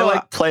 that's why I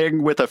like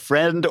playing with a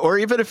friend, or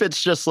even if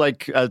it's just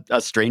like a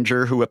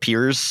stranger who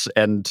appears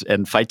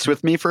and fights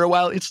with me for a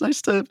while. It's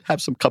nice to have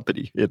some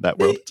company in that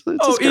world.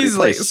 It's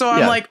easily. So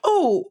I'm like,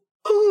 oh,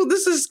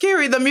 this is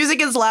scary. The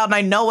music is loud and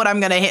I know what I'm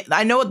going to hit.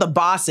 I know what the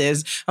boss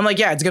is. I'm like,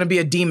 yeah, it's going to be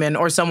a demon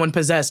or someone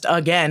possessed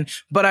again.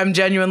 But I'm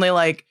genuinely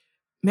like,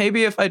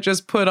 maybe if I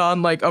just put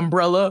on like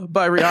Umbrella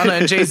by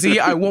Rihanna and Jay-Z,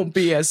 I won't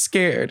be as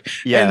scared.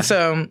 Yeah. And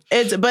so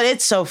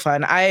it's so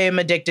fun. I am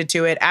addicted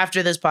to it.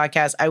 After this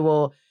podcast, I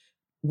will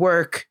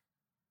work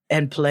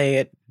and play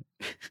it.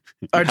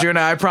 Arjuna,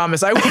 I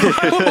promise I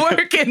will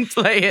work and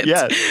play it.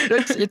 Yeah,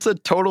 it's a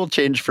total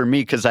change for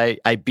me because I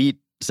beat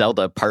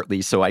Zelda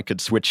partly so I could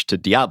switch to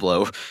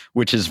Diablo,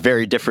 which is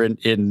very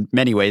different in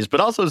many ways, but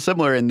also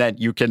similar in that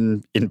you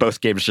can, in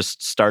both games,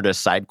 just start a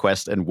side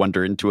quest and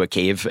wander into a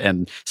cave,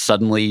 and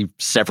suddenly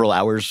several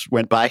hours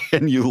went by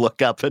and you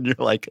look up and you're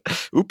like,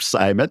 oops,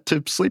 I meant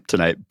to sleep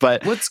tonight.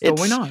 But what's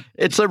going on?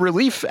 It's a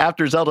relief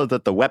after Zelda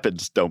that the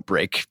weapons don't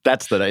break.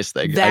 That's the nice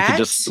thing. I can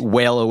just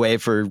wail away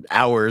for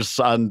hours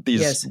on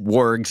these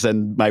wargs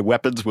and my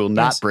weapons will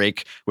not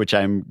break, which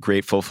I'm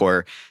grateful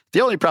for. The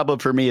only problem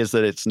for me is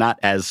that it's not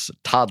as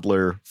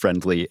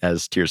toddler-friendly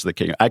as Tears of the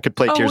Kingdom. I could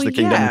play Tears of the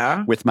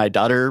Kingdom with my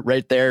daughter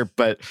right there,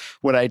 but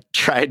when I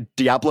tried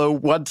Diablo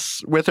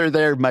once with her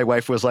there, my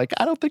wife was like,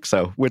 I don't think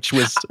so, which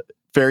was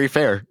very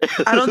fair.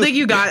 I don't think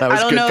you got, I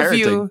don't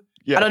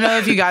know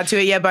if you got to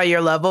it yet by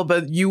your level,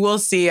 but you will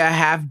see a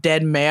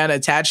half-dead man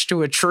attached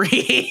to a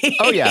tree.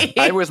 Oh, yeah.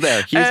 I was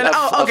there. He's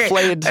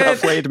a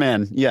flayed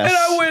man. Yes. And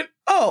I went,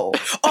 oh,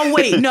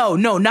 wait, no,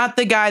 not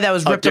the guy that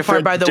was ripped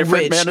apart by the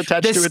witch. Man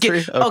attached to a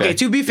tree? Okay,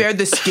 to be fair,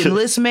 the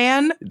skinless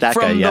man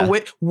the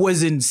witch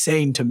was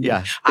insane to me.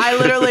 Yeah. I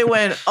literally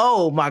went,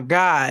 oh my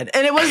God.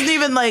 And it wasn't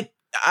even like,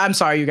 I'm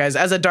sorry, you guys,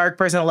 as a dark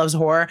person that loves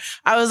horror,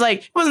 I was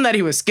like, it wasn't that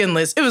he was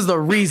skinless. It was the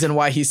reason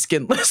why he's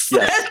skinless.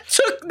 Yes.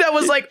 That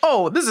was like,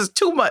 oh, this is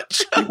too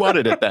much. He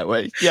wanted it that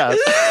way. Yeah.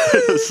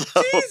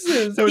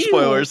 Jesus. No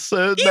spoilers.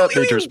 Not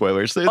major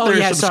spoilers.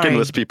 There's some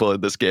skinless people in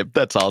this game.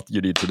 That's all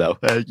you need to know.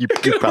 You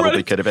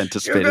probably could have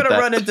anticipated that. You're going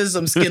to run into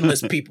some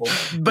skinless people.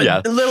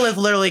 But Lilith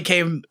literally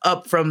came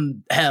up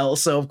from hell,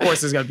 so of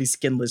course there's going to be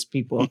skinless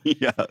people.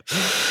 Yeah.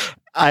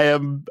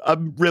 I'm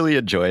really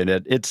enjoying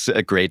it. It's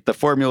great. The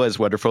formula is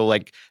wonderful.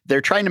 Like,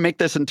 they're trying to make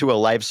this into a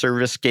live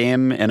service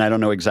game, and I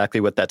don't know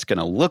exactly what that's going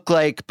to look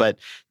like, but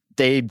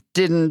they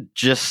didn't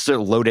just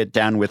load it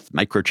down with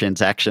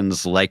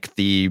microtransactions like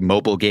the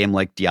mobile game,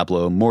 like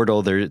Diablo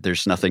Immortal.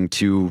 There's nothing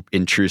too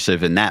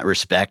intrusive in that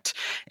respect.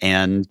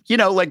 And,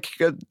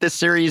 this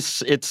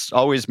series, it's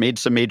always made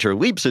some major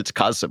leaps. It's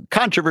caused some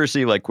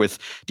controversy, like with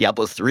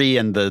Diablo 3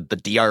 and the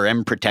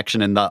DRM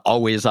protection and the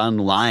always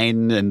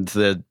online and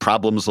the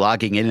problems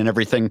logging in and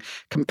everything.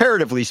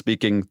 Comparatively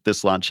speaking,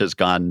 this launch has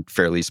gone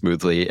fairly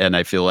smoothly. And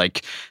I feel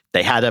like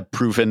they had a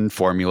proven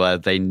formula.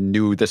 They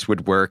knew this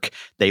would work.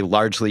 They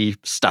largely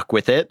stuck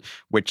with it,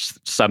 which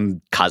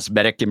some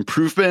cosmetic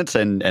improvements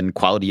and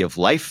quality of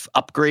life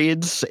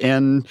upgrades.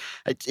 And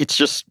it's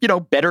just,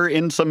 better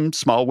in some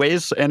small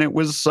ways. And it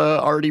was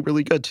already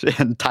really good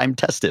and time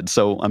tested.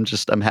 So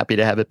I'm happy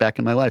to have it back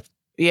in my life.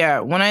 Yeah,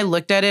 when I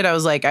looked at it, I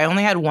was like, I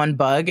only had one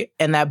bug,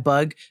 and that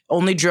bug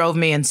only drove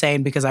me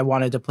insane because I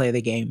wanted to play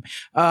the game.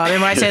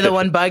 And when I say the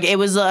one bug, it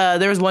was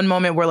there was one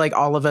moment where like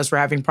all of us were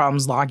having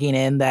problems logging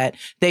in that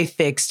they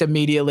fixed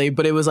immediately,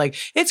 but it was like,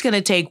 it's going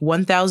to take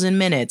 1,000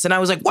 minutes. And I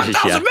was like,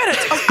 1,000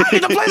 minutes? I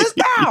need to play this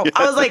now.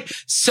 I was like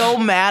so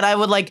mad. I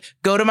would like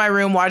go to my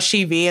room, watch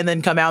TV, and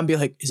then come out and be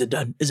like, is it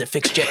done? Is it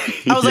fixed yet?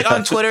 I was like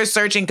on Twitter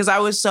searching because I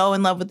was so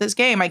in love with this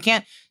game. I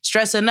can't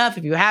stress enough.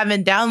 If you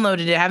haven't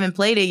downloaded it, haven't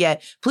played it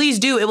yet, please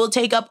do. It will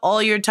take up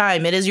all your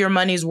time. It is your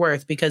money's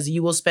worth because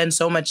you will spend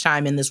so much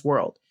time in this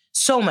world.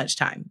 So much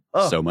time.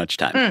 Oh. So much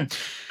time.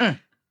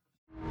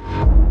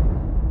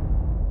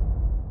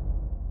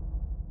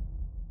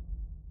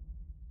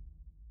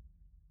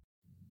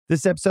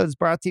 This episode is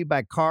brought to you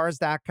by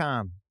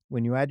Cars.com.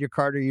 When you add your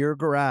car to your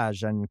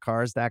garage on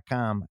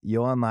Cars.com,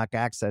 you'll unlock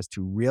access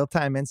to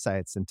real-time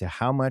insights into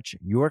how much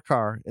your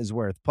car is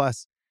worth.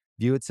 Plus,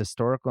 view its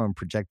historical and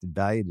projected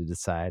value to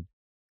decide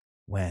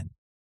when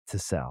to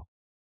sell.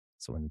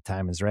 So when the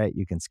time is right,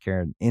 you can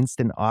secure an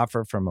instant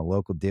offer from a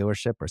local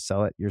dealership or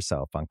sell it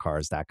yourself on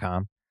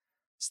Cars.com.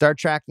 Start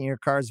tracking your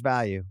car's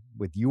value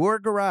with your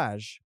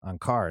garage on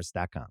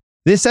Cars.com.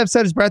 This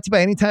episode is brought to you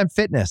by Anytime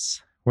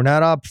Fitness. We're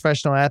not all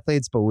professional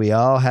athletes, but we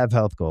all have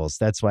health goals.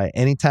 That's why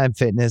Anytime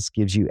Fitness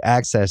gives you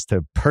access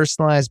to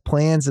personalized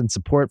plans and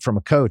support from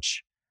a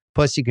coach.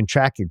 Plus, you can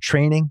track your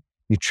training,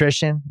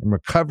 nutrition, and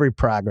recovery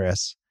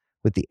progress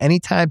with the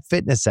Anytime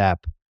Fitness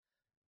app,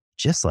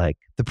 just like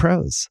the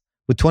pros.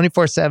 With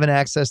 24/7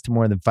 access to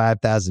more than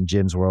 5,000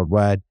 gyms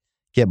worldwide,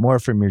 get more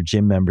from your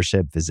gym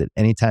membership. Visit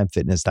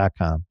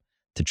anytimefitness.com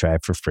to try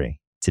it for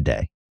free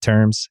today.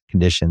 Terms,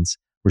 conditions,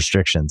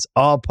 restrictions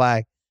all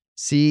apply.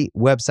 See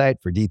website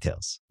for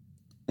details.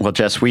 Well,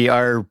 Jess, we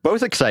are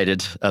both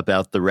excited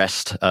about the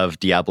rest of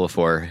Diablo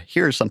 4.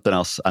 Here's something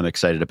else I'm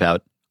excited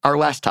about. Our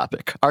last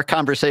topic, our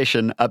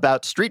conversation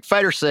about Street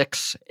Fighter VI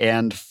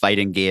and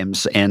fighting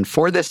games. And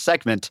for this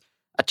segment,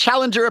 a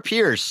challenger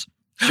appears.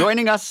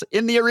 Joining us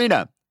in the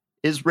arena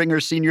is Ringer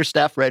senior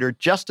staff writer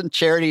Justin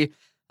Charity,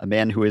 a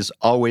man who is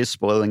always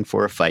spoiling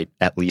for a fight,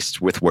 at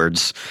least with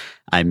words.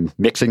 I'm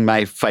mixing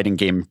my fighting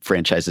game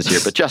franchises here,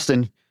 but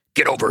Justin,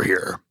 get over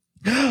here.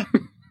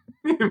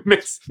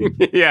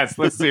 Yes,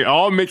 let's see.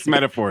 All mixed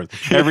metaphors.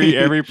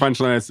 Every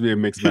punchline has to be a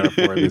mixed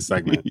metaphor in this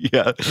segment.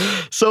 Yeah.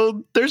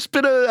 So there's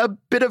been a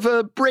bit of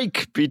a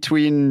break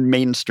between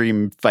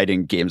mainstream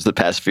fighting games the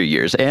past few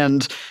years,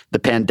 and the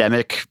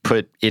pandemic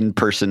put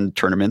in-person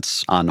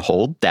tournaments on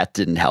hold. That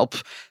didn't help.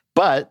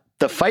 But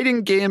the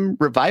fighting game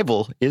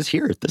revival is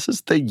here. This is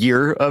the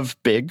year of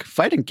big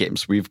fighting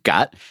games. We've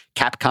got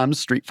Capcom's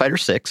Street Fighter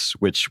VI,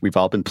 which we've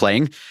all been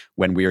playing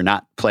when we are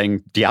not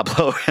playing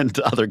Diablo and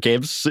other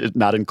games,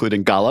 not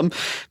including Gollum.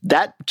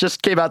 That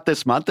just came out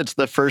this month. It's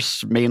the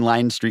first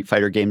mainline Street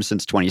Fighter game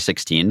since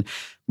 2016.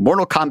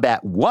 Mortal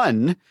Kombat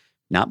 1,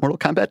 not Mortal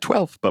Kombat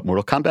 12, but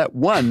Mortal Kombat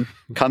 1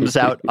 comes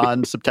out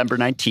on September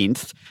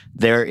 19th.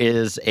 There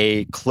is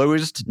a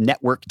closed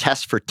network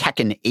test for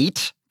Tekken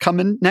 8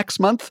 coming next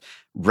month.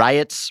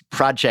 Riot's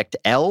Project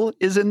L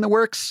is in the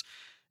works.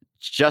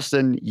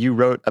 Justin, you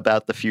wrote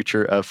about the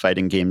future of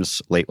fighting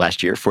games late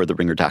last year for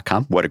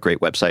TheRinger.com. What a great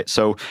website.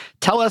 So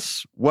tell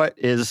us what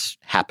is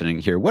happening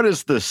here. What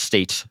is the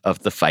state of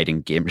the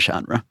fighting game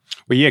genre?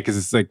 Well, yeah, because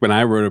it's like when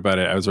I wrote about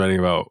it, I was writing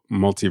about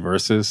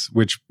Multiverses,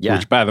 which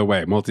by the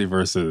way,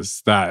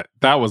 Multiverses,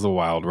 that was a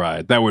wild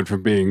ride. That went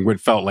from being what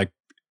felt like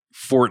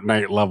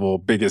Fortnite level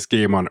biggest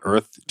game on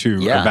earth to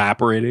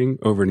evaporating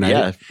overnight.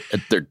 Yeah,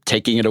 they're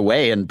taking it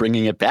away and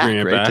bringing it back,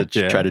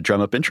 to try to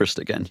drum up interest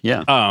again.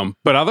 Yeah.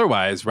 But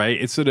otherwise,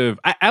 right, it's sort of,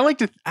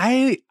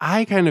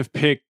 I kind of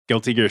pick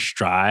Guilty Gear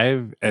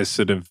Strive as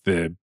sort of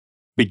the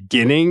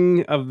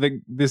beginning of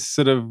this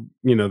sort of,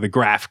 the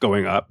graph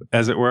going up,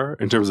 as it were,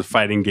 in terms of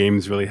fighting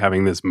games really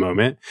having this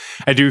moment.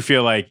 I do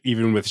feel like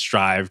even with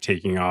Strive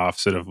taking off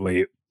sort of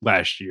late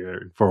last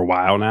year for a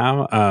while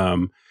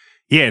now,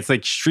 yeah, it's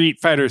like Street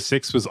Fighter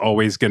 6 was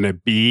always going to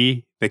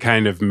be the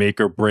kind of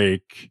make or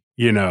break,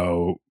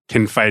 can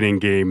fighting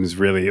games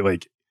really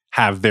like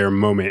have their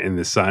moment in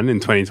the sun in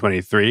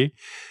 2023.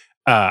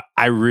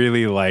 I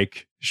really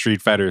like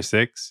Street Fighter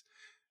 6.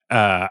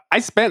 I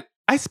spent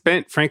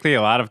frankly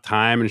a lot of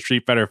time in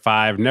Street Fighter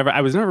 5.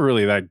 I was never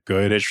really that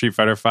good at Street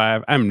Fighter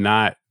 5. I'm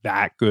not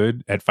that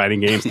good at fighting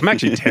games. I'm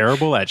actually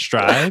terrible at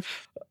Strive.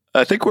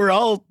 I think we're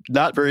all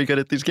not very good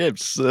at these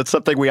games. That's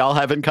something we all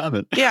have in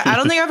common. Yeah, I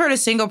don't think I've heard a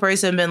single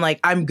person been like,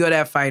 I'm good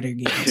at fighting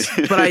games.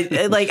 But I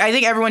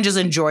think everyone just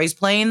enjoys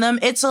playing them.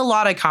 It's a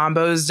lot of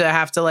combos to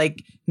have to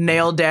like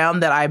nail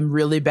down that I'm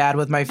really bad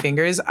with my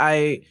fingers.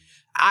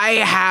 I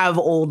have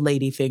old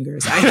lady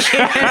fingers. I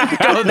can't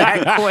go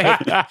that quick.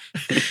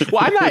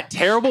 Well, I'm not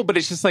terrible, but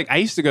it's just like I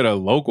used to go to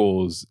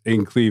locals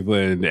in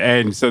Cleveland.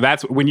 And so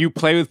that's when you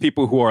play with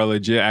people who are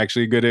legit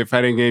actually good at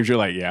fighting games, you're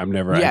like, I'm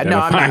never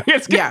identifying.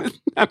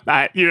 I'm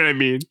not, you know what I I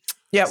mean?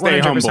 Yeah,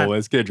 stay 100%. Humble,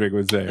 as Kendrick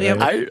would say. Yeah,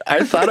 right?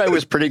 I thought I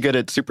was pretty good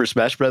at Super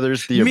Smash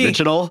Brothers, the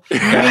original.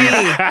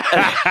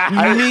 I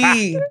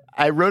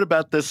wrote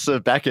about this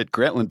back at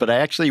Grantland, but I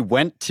actually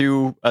went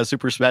to a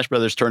Super Smash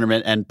Brothers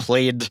tournament and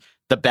played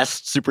the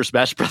best Super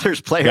Smash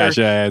Brothers player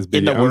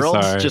in the world,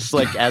 just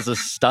like as a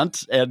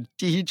stunt, and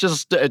he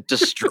just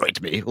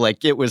destroyed me.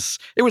 Like it was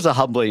a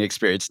humbling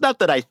experience. Not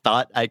that I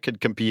thought I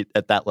could compete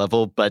at that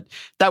level, but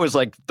that was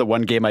like the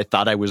one game I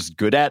thought I was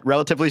good at,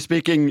 relatively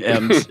speaking,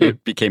 and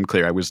it became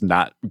clear I was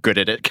not good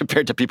at it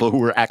compared to people who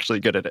were actually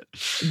good at it.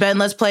 Ben,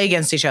 let's play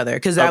against each other,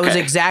 because that was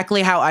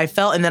exactly how I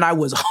felt, and then I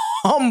was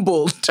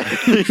humbled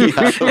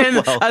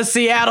in a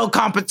Seattle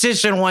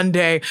competition one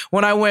day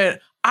when I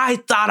went. I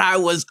thought I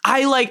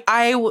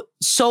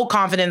so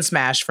confident in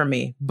Smash for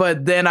me,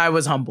 but then I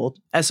was humbled.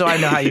 And so I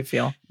know how you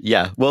feel.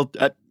 Yeah. Well,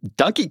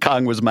 Donkey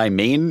Kong was my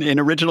main in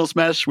original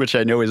Smash, which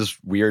I know is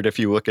weird if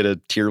you look at a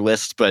tier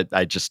list, but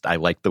I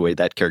like the way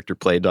that character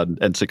played on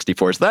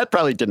N64. So that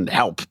probably didn't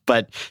help,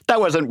 but that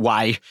wasn't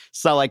why.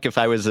 It's not like if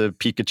I was a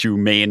Pikachu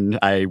main,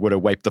 I would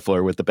have wiped the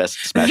floor with the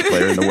best Smash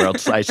player in the world.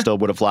 So I still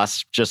would have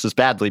lost just as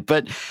badly.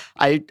 But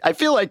I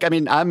feel like,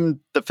 I'm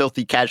the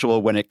filthy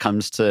casual when it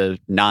comes to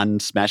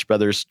non-Smash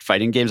Brothers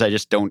fighting games. I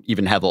just don't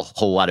even have a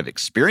whole lot of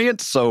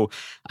experience. So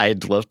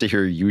I'd love to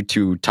hear you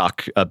two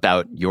talk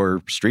about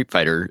your Street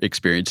Fighter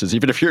experiences.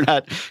 Even if you're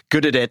not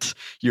good at it,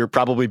 you're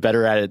probably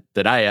better at it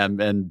than I am.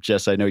 And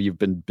Jess, I know you've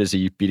been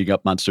busy beating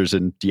up monsters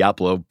in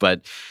Diablo,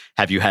 but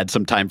have you had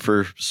some time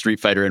for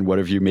Street Fighter, and what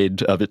have you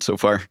made of it so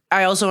far?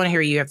 I also want to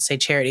hear you have to say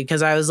Charity,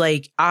 because I was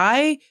like,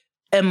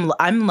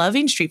 I'm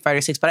loving Street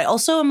Fighter 6, but I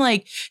also am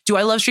like, do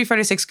I love Street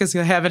Fighter 6 because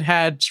I haven't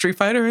had Street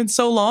Fighter in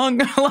so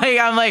long?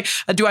 I'm like,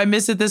 do I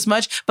miss it this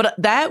much? But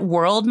that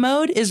world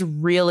mode is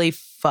really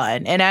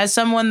fun. And as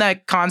someone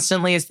that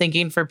constantly is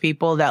thinking for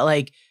people that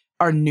like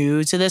are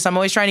new to this, I'm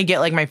always trying to get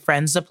like my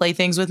friends to play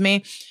things with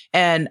me.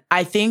 And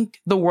I think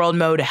the world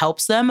mode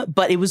helps them,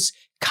 but it was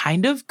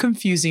kind of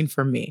confusing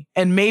for me.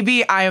 And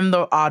maybe I am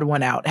the odd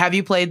one out. Have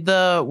you played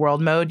the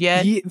world mode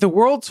yet? Yeah, the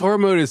world tour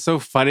mode is so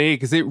funny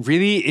because it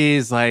really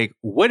is like,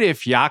 what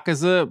if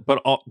Yakuza,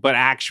 but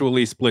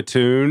actually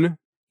Splatoon?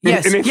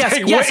 Yes, and it's yes,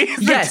 like, yes, what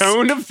is yes. the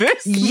tone of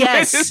this?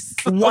 Yes,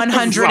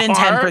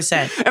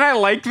 110%. And I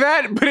like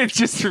that, but it's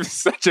just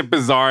such a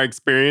bizarre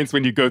experience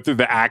when you go through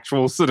the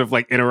actual sort of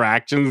like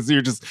interactions.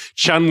 You're just,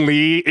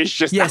 Chun-Li is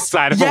just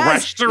outside of a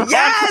restaurant.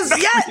 Yes,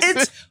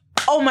 it's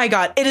Oh my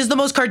God. It is the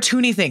most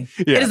cartoony thing.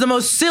 Yeah. It is the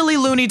most silly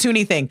Looney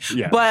Toony thing.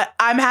 Yeah. But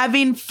I'm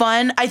having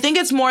fun. I think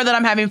it's more that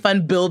I'm having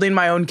fun building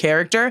my own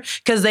character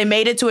because they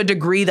made it to a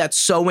degree that's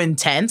so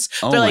intense.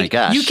 Oh They're my like,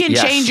 gosh. you can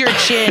Yes. change your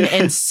chin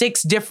in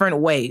 6 different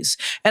ways.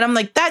 And I'm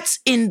like, that's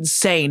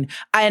insane.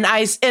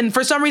 And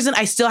for some reason,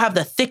 I still have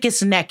the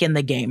thickest neck in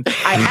the game.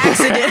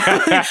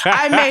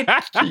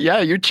 Yeah,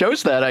 you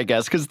chose that, I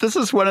guess, because this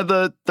is one of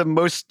the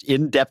most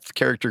in-depth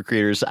character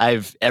creators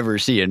I've ever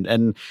seen.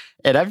 And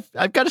I've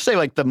got to say,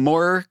 like, the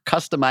more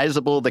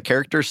customizable the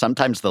character,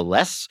 sometimes the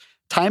less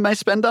time I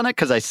spend on it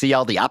because I see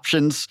all the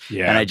options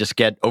and I just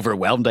get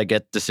overwhelmed. I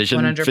get decision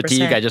 100%.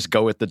 fatigue. I just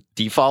go with the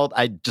default.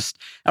 I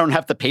don't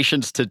have the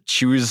patience to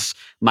choose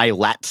my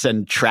lats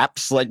and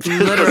traps, like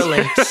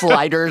literally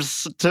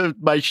sliders to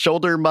my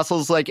shoulder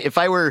muscles. Like if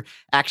I were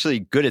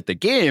actually good at the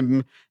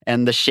game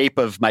and the shape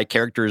of my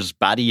character's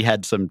body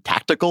had some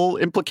tactical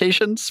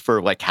implications for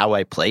like how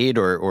I played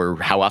or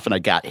how often I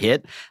got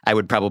hit, I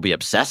would probably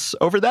obsess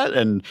over that.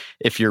 And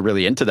if you're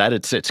really into that,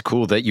 it's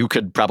cool that you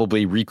could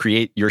probably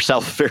recreate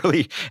yourself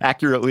fairly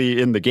accurately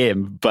in the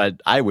game.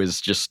 But I was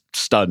just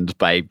stunned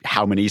by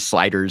how many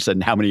sliders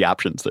and how many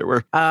options there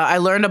were. I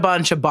learned a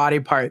bunch of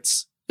body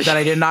parts that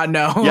I did not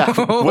know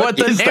what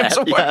the is names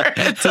that? were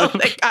until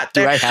they got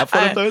there. Do I have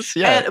one of those?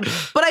 Yeah.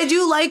 But I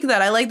do like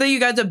that. I like that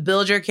you got to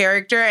build your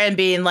character and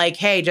being like,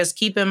 hey, just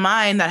keep in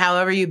mind that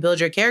however you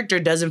build your character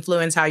does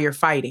influence how you're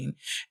fighting.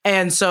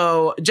 And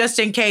so just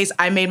in case,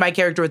 I made my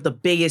character with the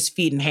biggest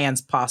feet and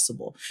hands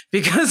possible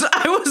because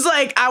I was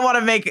like, I want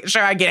to make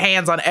sure I get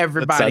hands on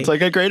everybody. That sounds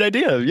like a great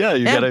idea. Yeah,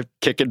 you got to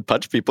kick and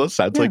punch people.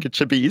 Sounds like it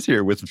should be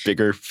easier with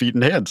bigger feet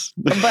and hands.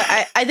 But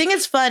I think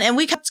it's fun. And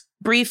we talked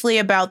briefly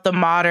about the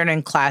modern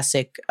and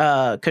classic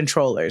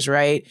controllers,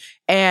 right?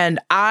 And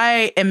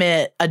I am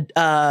a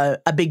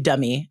big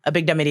dummy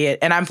idiot,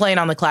 and I'm playing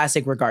on the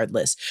classic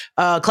regardless.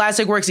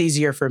 Classic works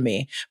easier for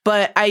me,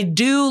 but I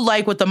do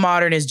like what the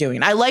modern is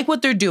doing. I like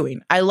what they're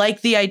doing. I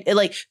like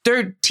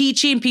they're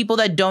teaching people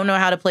that don't know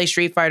how to play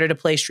Street Fighter to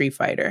play Street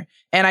Fighter.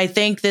 And I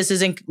think this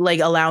isn't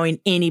like allowing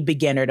any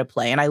beginner to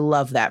play. And I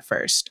love that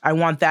first. I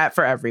want that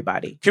for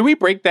everybody. Can we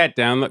break that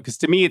down? Because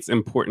to me, it's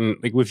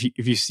important. Like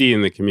if you see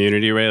in the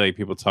community, right, like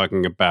people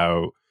talking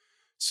about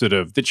sort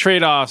of the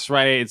trade-offs,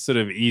 right? It's sort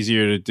of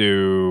easier to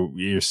do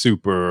your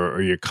super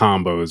or your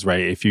combos,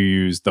 right? If you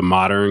use the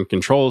modern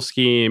control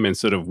scheme and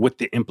sort of what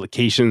the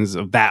implications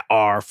of that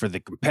are for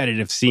the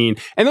competitive scene.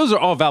 And those are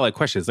all valid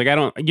questions. Like, I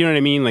don't, you know what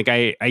I mean? Like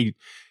I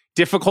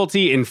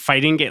difficulty in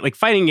fighting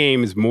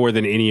games more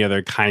than any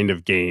other kind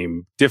of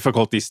game.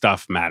 Difficulty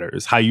stuff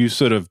matters. How you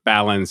sort of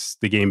balance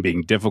the game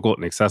being difficult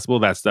and accessible,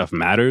 that stuff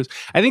matters.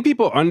 I think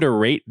people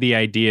underrate the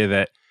idea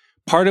that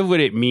part of what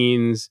it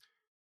means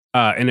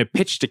in a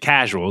pitch to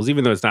casuals,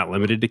 even though it's not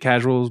limited to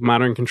casuals,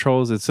 modern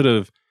controls, it's sort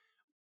of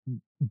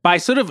by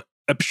sort of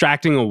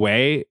abstracting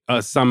away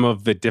some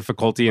of the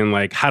difficulty in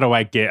like, how do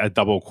I get a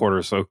double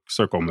quarter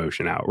circle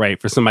motion out,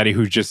 right? For somebody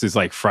who just is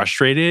like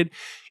frustrated,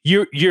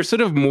 you're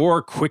sort of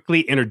more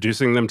quickly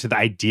introducing them to the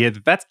idea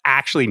that that's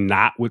actually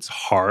not what's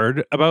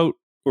hard about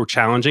or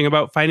challenging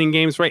about fighting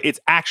games, right? It's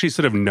actually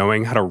sort of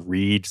knowing how to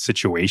read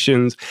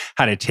situations,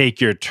 how to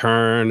take your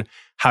turn,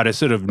 how to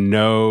sort of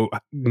know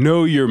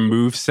your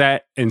move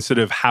set and sort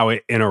of how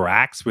it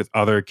interacts with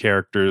other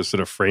characters,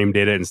 sort of frame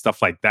data and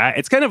stuff like that.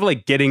 It's kind of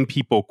like getting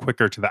people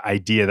quicker to the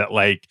idea that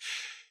like,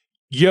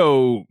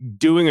 yo,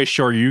 doing a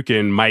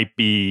Shoryuken might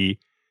be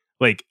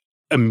like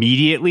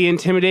immediately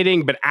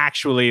intimidating, but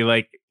actually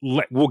like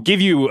we'll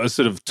give you a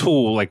sort of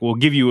tool, like we'll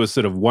give you a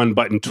sort of one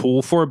button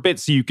tool for a bit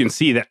so you can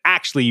see that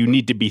actually you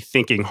need to be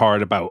thinking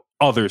hard about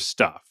other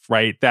stuff,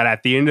 right? That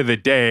at the end of the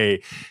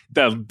day,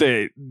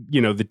 the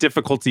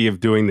difficulty of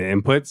doing the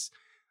inputs,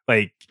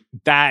 like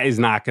that is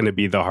not going to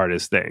be the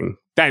hardest thing.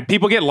 That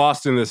people get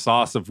lost in the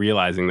sauce of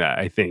realizing that,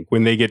 I think,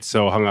 when they get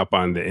so hung up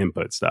on the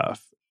input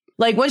stuff.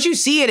 Like once you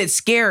see it, it's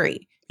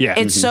scary. Yeah.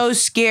 It's so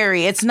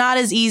scary. It's not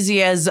as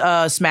easy as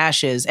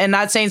Smash is. And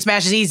not saying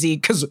Smash is easy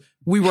because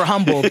we were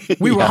humbled.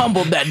 We were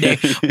humbled that day.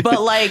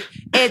 But like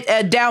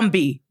down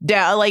B.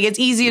 Like it's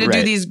easy to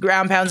do these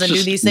ground pounds and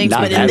do these things.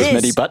 Not but in as this,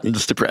 many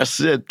buttons to press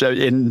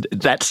in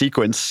that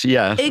sequence.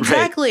 Yeah.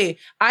 Exactly.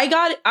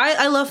 Right.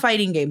 I love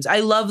fighting games.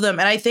 I love them.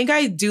 And I think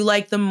I do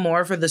like them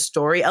more for the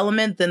story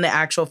element than the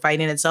actual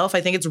fighting itself.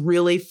 I think it's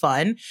really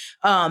fun.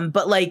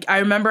 But like I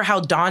remember how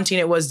daunting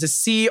it was to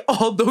see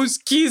all those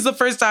keys the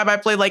first time I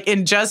played like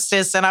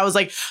Injustice. And I was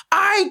like,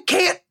 I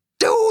can't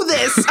do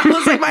this. I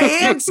was like, my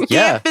hands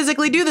can't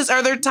physically do this,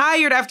 or they're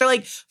tired after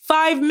like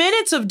 5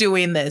 minutes of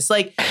doing this.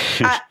 Like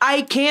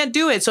I can't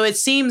do it. So it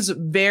seems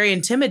very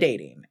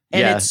intimidating.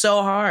 And it's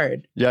so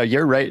hard. Yeah,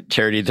 you're right,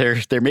 Charity.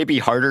 There may be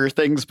harder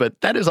things, but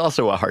that is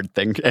also a hard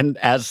thing. And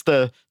as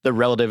the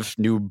relative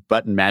new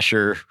button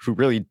masher who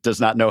really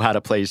does not know how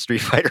to play Street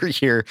Fighter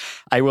here,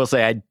 I will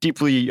say I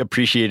deeply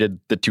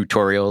appreciated the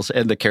tutorials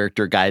and the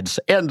character guides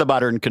and the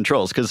modern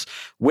controls. Because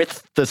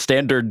with the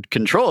standard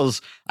controls,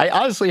 I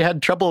honestly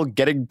had trouble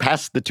getting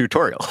past the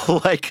tutorial.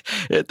 Like,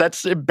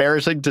 that's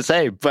embarrassing to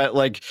say, but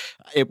like,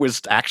 it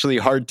was actually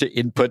hard to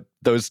input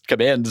those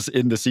commands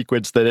in the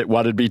sequence that it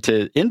wanted me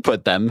to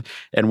input them.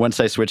 And once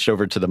I switched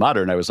over to the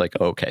modern, I was like,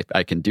 oh, okay,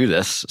 I can do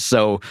this.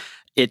 So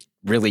it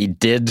really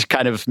did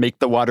kind of make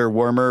the water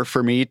warmer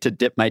for me to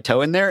dip my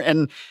toe in there.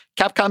 And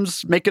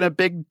Capcom's making a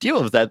big deal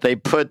of that. They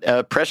put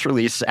a press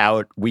release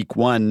out week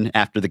 1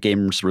 after the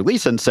game's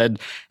release and said,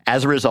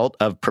 as a result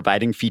of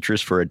providing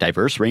features for a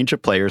diverse range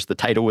of players, the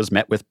title was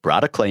met with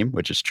broad acclaim,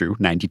 which is true,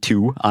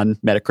 92 on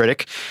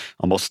Metacritic,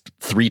 almost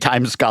 3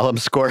 times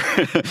Gollum's score,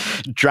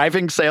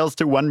 driving sales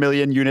to 1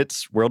 million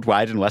units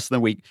worldwide in less than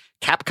a week.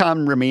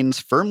 Capcom remains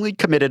firmly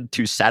committed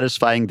to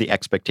satisfying the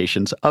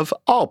expectations of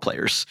all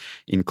players,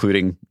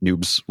 including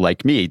noobs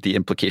like me, the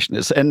implication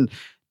is. And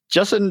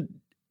Justin,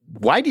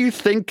 why do you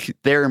think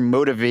they're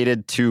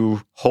motivated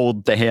to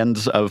hold the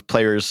hands of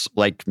players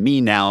like me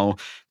now,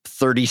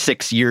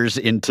 36 years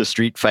into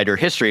Street Fighter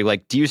history?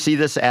 Like, do you see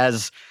this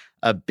as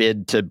a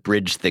bid to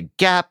bridge the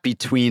gap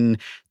between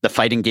the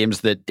fighting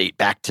games that date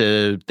back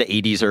to the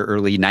 80s or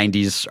early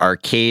 90s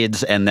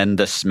arcades and then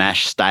the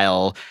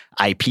Smash-style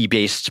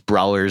IP-based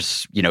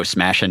brawlers, you know,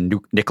 Smash and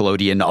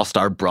Nickelodeon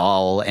All-Star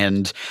Brawl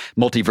and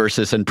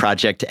Multiversus and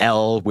Project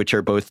L, which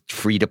are both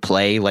free to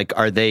play? Like,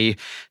 are they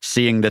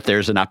seeing that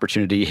there's an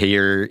opportunity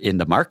here in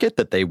the market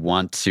that they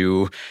want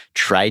to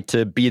try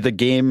to be the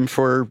game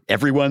for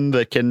everyone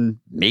that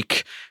can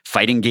make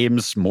fighting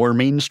games more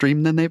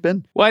mainstream than they've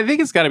been? Well, I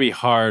think it's got to be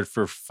hard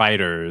for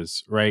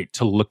fighters, right,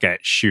 to look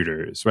at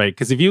shooters, right?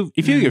 Because if you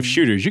think of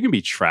shooters, you can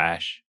be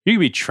trash. You can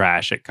be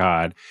trash at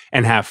COD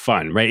and have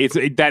fun, right? It's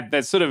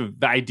that's sort of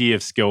the idea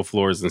of skill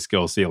floors and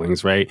skill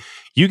ceilings, right?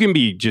 You can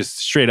be just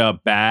straight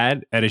up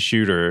bad at a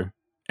shooter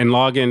and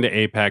log into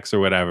Apex or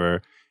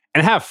whatever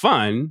and have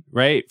fun,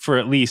 right? For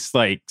at least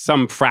like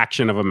some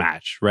fraction of a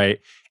match, right?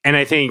 And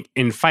I think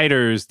in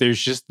fighters,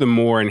 there's just the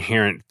more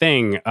inherent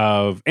thing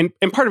of, and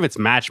part of it's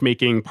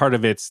matchmaking, part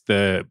of it's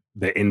the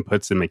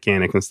inputs and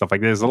mechanics and stuff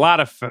like that. There's a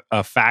lot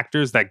of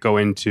factors that go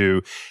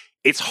into,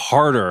 it's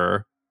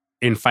harder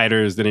in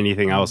fighters than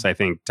anything else, I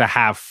think, to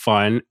have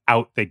fun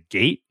out the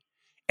gate.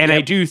 And I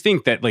do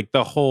think that like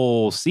the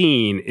whole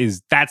scene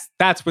is, that's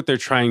what they're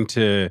trying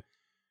to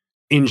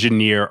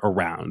engineer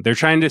around. They're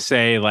trying to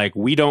say like,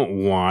 we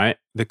don't want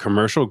the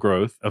commercial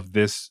growth of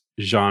this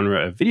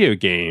genre of video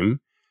game.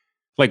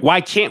 Like,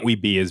 why can't we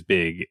be as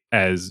big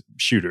as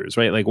shooters,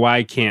 right? Like,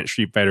 why can't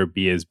Street Fighter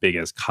be as big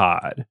as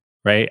COD,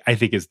 right? I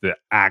think is the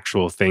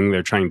actual thing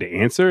they're trying to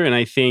answer. And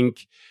I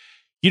think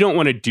you don't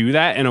want to do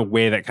that in a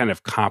way that kind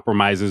of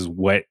compromises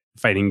what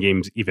fighting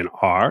games even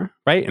are,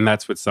 right? And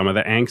that's what some of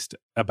the angst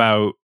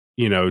about,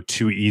 you know,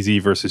 too easy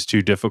versus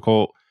too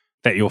difficult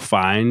that you'll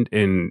find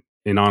in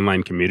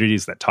online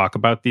communities that talk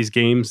about these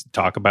games,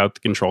 talk about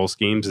the control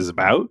schemes is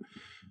about.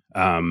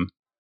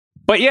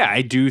 But yeah,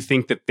 I do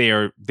think that they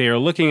are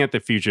looking at the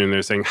future and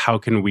they're saying, how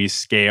can we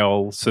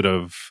scale sort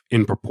of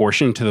in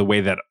proportion to the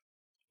way that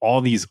all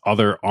these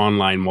other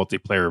online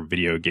multiplayer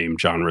video game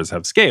genres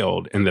have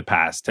scaled in the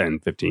past 10,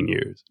 15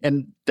 years.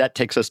 And that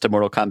takes us to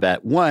Mortal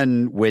Kombat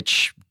 1,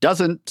 which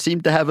doesn't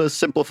seem to have a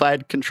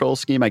simplified control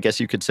scheme. I guess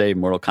you could say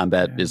Mortal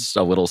Kombat is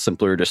a little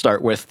simpler to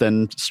start with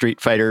than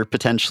Street Fighter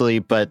potentially,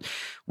 but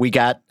we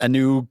got a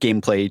new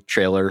gameplay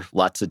trailer,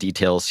 lots of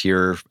details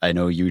here. I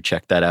know you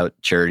checked that out,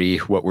 Charity.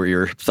 What were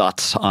your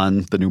thoughts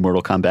on the new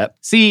Mortal Kombat?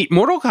 See,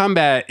 Mortal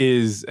Kombat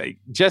is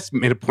just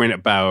made a point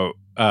about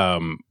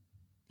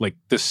like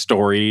the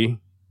story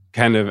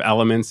kind of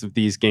elements of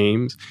these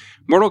games.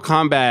 Mortal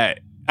Kombat,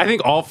 I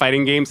think all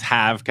fighting games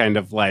have kind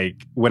of like,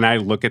 when I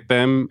look at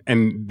them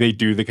and they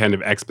do the kind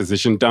of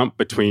exposition dump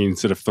between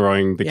sort of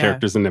throwing the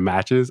characters into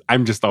matches,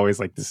 I'm just always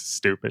like, this is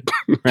stupid,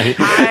 right?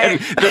 And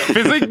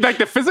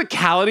the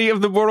physicality of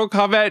the Mortal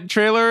Kombat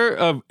trailer,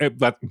 of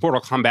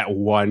Mortal Kombat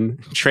 1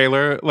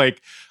 trailer,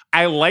 like,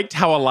 I liked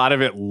how a lot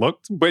of it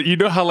looked, but you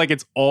know how like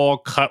it's all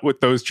cut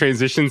with those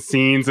transition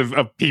scenes of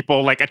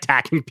people like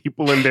attacking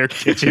people in their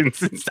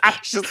kitchens and stuff.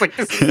 It's just like,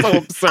 this is so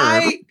absurd.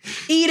 I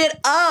eat it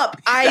up.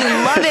 I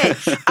love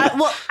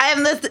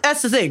it.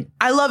 That's the thing.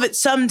 I love it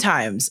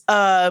sometimes.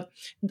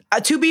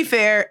 To be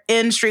fair,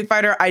 in Street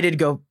Fighter, I did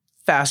go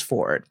fast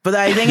forward, but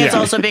I think it's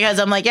also because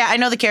I'm like, I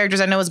know the characters,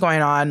 I know what's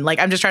going on. Like,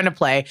 I'm just trying to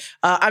play.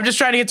 I'm just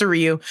trying to get to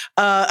Ryu.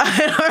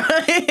 I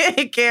don't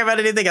really care about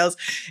anything else.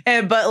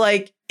 But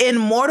like in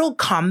Mortal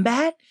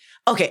Kombat,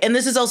 okay, and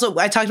this is also,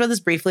 I talked about this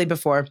briefly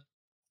before.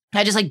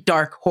 I just like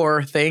dark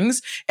horror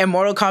things, and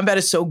Mortal Kombat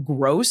is so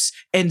gross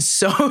and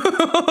so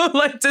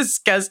like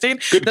disgusting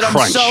that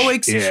I'm so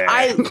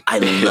excited. I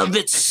love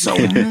it so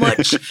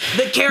much.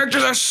 The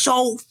characters are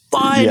so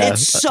fun.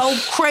 It's so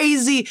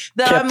crazy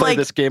that Can't I'm play like,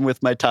 this game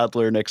with my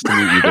toddler next to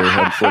me either,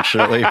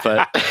 unfortunately.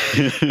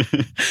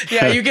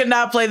 But you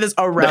cannot play this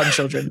around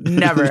children.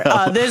 Never.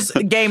 This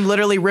game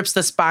literally rips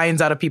the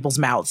spines out of people's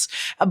mouths.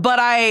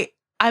 But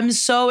I'm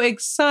so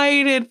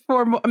excited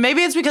for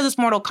maybe it's because it's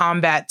Mortal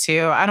Kombat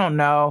too. I don't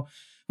know.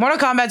 Mortal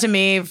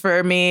Kombat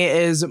for me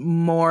is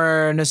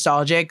more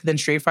nostalgic than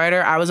Street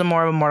Fighter. I was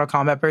more of a Mortal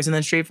Kombat person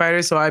than Street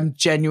Fighter, so I'm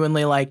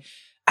genuinely like,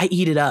 I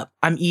eat it up.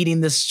 I'm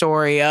eating this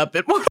story up.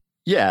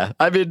 Yeah,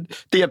 I mean,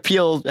 the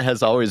appeal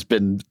has always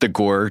been the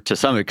gore to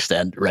some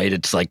extent, right?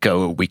 It's like,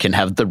 oh, we can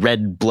have the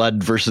red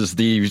blood versus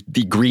the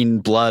green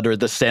blood, or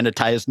the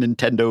sanitized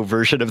Nintendo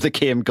version of the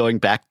game going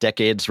back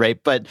decades,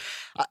 right? But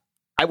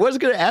I was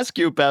going to ask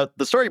you about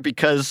the story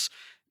because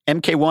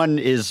MK1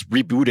 is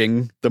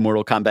rebooting the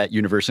Mortal Kombat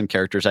universe and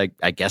characters, I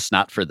guess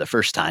not for the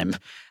first time.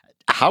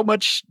 How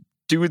much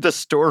do the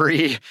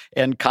story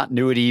and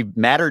continuity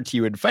matter to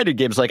you in fighting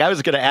games? Like, I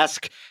was going to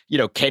ask,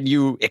 can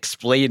you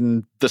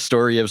explain the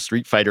story of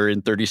Street Fighter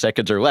in 30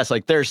 seconds or less?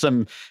 Like, there's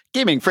some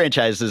gaming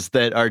franchises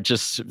that are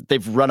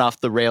they've run off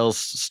the rails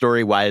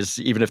story-wise,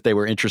 even if they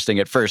were interesting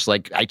at first.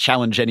 Like, I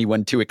challenge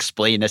anyone to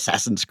explain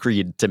Assassin's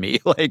Creed to me.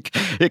 Like,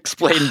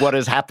 explain what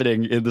is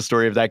happening in the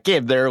story of that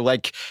game. They're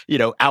like,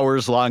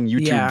 hours-long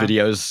YouTube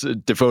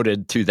videos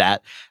devoted to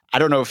that. I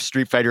don't know if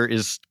Street Fighter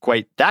is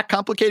quite that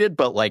complicated,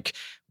 but like,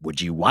 would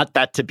you want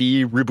that to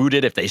be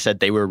rebooted? If they said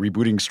they were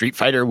rebooting Street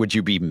Fighter, would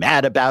you be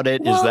mad about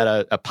it? Well, is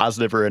that a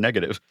positive or a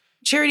negative?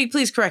 Charity,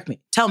 please correct me.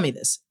 Tell me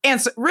this.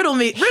 Riddle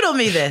me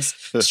this.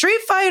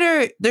 Street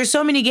Fighter, there's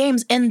so many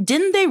games, and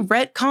didn't they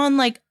retcon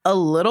like a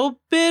little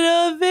bit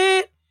of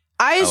it?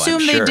 I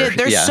assume they did.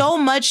 There's so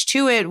much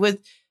to it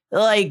with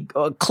like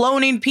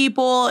cloning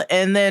people,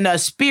 and then a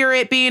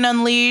spirit being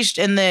unleashed,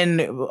 and then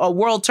a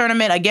world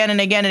tournament again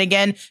and again and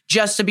again,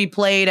 just to be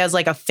played as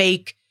like a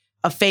fake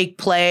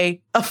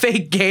play, a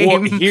fake game.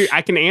 Well, here,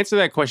 I can answer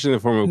that question in the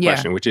form of a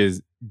question, which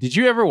is, did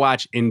you ever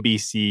watch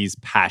NBC's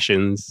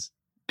Passions?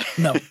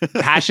 No.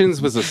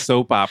 Passions was a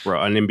soap opera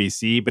on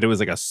NBC, but it was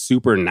like a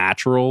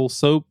supernatural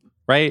soap,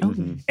 right?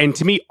 Mm-hmm. And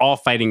to me, all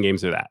fighting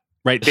games are that,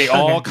 right? They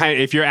all kind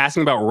of, if you're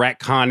asking about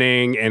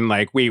retconning and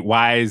like, wait,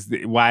 why does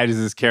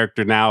this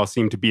character now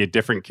seem to be a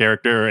different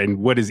character, and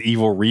what is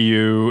evil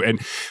Ryu? And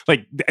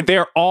like,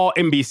 they're all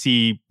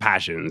NBC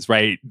Passions,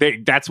 right?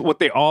 That's what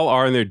they all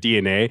are in their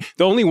DNA.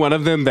 The only one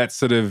of them that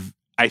sort of,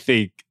 I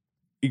think,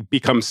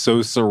 becomes so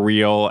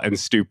surreal and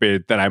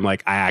stupid that I'm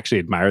like, I actually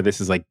admire this,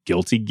 is like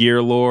Guilty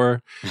Gear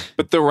lore.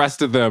 But the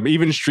rest of them,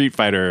 even Street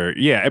Fighter,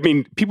 I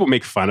mean, people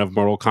make fun of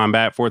Mortal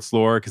Kombat for its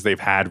lore because they've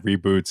had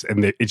reboots,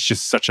 and it's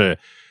just such a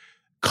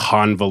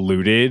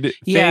convoluted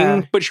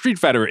thing. But Street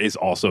Fighter is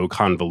also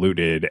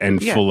convoluted and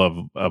full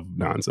of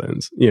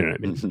nonsense. You know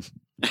what I mean?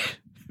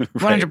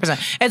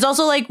 100%. It's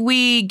also like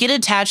we get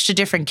attached to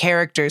different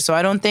characters, so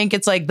I don't think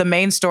it's like the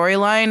main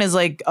storyline is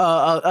like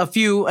a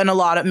few and a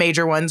lot of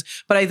major ones,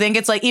 but I think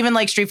it's like even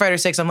like Street Fighter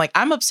 6, I'm like,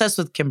 I'm obsessed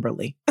with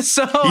Kimberly,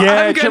 so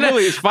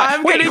Kimberly is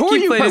fine. Wait, who are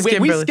you playing? Wait,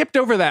 we skipped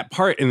over that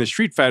part in the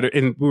Street Fighter,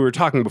 and we were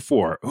talking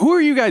before. Who are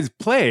you guys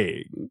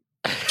playing?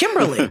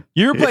 Kimberly.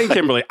 You're playing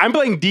Kimberly. I'm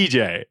playing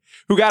DJ,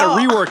 who got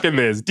a rework in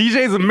this.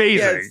 DJ's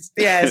amazing.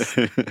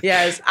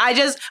 Yes.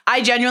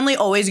 I genuinely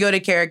always go to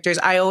characters.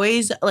 I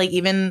always like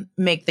even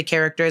make the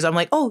characters. I'm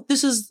like, oh,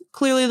 this is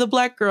clearly the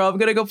black girl. I'm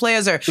going to go play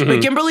as her. Mm-hmm.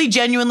 But Kimberly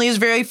genuinely is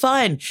very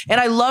fun. And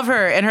I love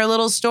her and her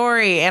little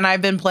story. And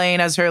I've been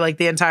playing as her like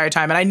the entire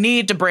time. And I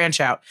need to branch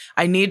out.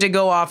 I need to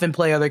go off and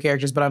play other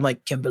characters. But I'm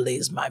like, Kimberly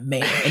is my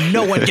main, and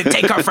no one can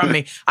take her from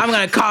me. I'm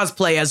going to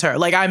cosplay as her.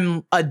 Like,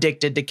 I'm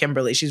addicted to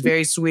Kimberly. She's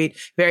very sweet,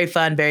 very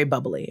fun, very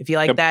bubbly. If you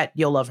like that,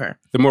 you'll love her.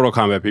 The Mortal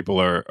Kombat people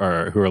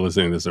are who are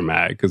listening to this are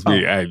mad because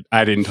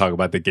I didn't talk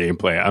about the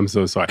gameplay. I'm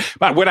so sorry.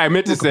 But what I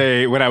meant to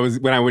say when I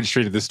went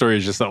straight to the story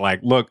is just that, like,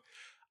 look,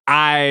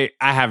 I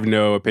have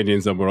no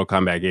opinions on Mortal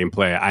Kombat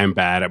gameplay. I'm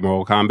bad at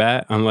Mortal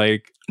Kombat. I'm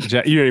like,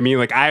 you know what I mean?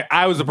 Like,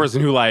 I was the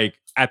person who, like,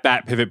 at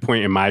that pivot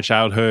point in my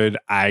childhood,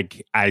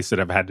 I sort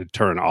of had to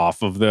turn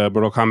off of the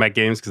Mortal Kombat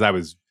games because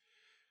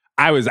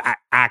I was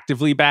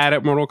actively bad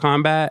at Mortal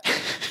Kombat.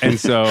 And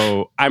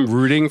so I'm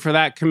rooting for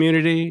that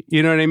community,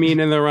 you know what I mean,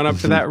 in the run up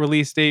to that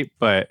release date.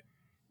 But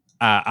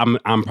I'm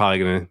probably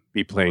going to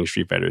be playing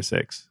Street Fighter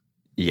 6.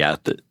 Yeah,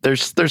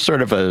 there's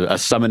sort of a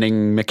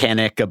summoning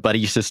mechanic, a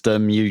buddy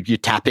system. You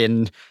tap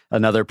in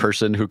another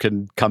person who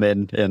can come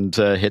in and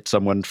hit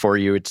someone for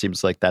you. It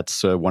seems like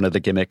that's one of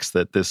the gimmicks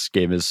that this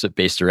game is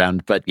based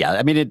around. But yeah,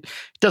 I mean, it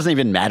doesn't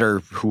even matter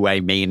who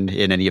I main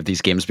in any of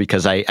these games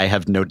because I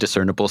have no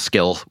discernible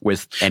skill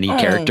with any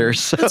characters.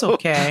 So that's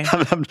okay.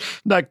 I'm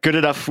not good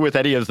enough with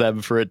any of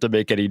them for it to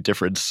make any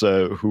difference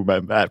whom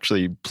I'm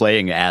actually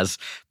playing as.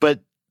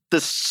 But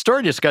this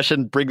story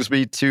discussion brings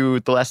me to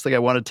the last thing I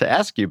wanted to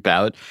ask you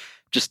about,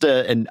 just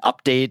an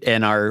update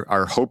and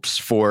our hopes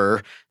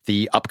for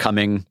the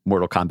upcoming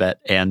Mortal Kombat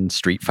and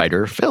Street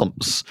Fighter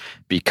films,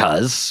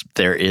 because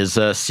there is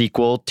a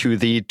sequel to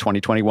the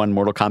 2021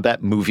 Mortal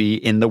Kombat movie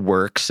in the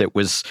works. It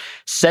was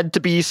said to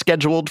be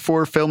scheduled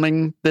for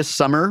filming this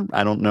summer.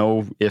 I don't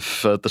know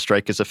if the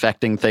strike is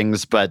affecting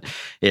things, but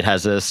it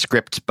has a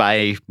script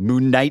by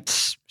Moon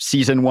Knight's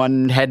season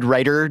 1 head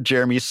writer,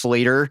 Jeremy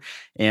Slater,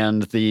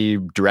 and the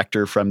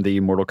director from the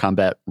Mortal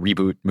Kombat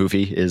reboot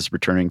movie is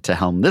returning to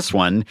helm this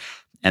one.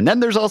 And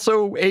then there's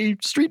also a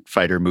Street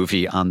Fighter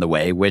movie on the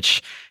way,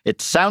 which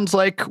it sounds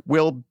like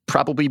will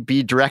probably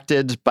be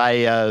directed by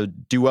a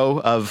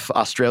duo of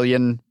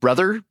Australian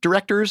brother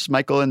directors,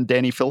 Michael and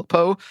Danny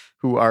Philippou,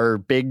 who are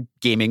big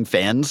gaming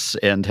fans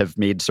and have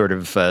made sort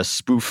of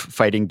spoof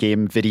fighting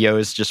game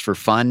videos just for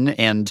fun.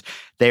 And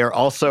they are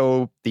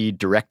also the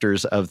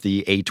directors of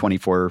the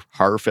A24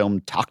 horror film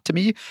Talk to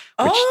Me,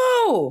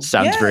 which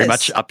sounds very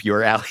much up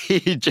your alley,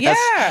 Jess.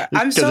 Yeah,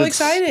 I'm so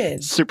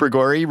excited. Super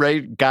gory,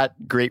 right? Got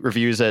great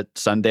reviews at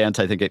Sundance.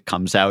 I think it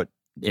comes out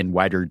in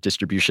wider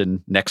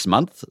distribution next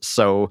month.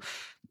 So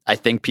I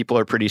think people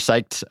are pretty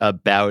psyched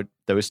about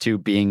those two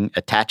being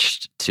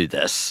attached to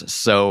this.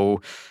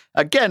 So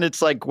again,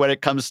 it's like when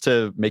it comes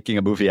to making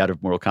a movie out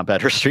of Mortal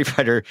Kombat or Street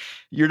Fighter,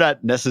 you're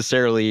not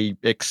necessarily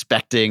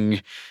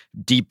expecting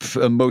deep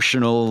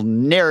emotional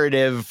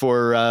narrative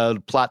or a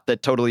plot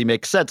that totally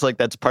makes sense. Like,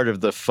 that's part of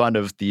the fun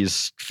of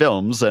these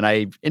films. And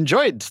I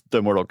enjoyed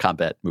the Mortal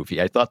Kombat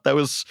movie. I thought that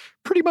was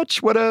pretty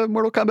much what a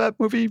Mortal Kombat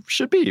movie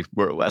should be,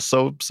 more or less.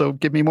 So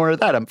give me more of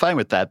that. I'm fine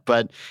with that.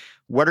 But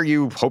what are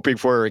you hoping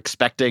for or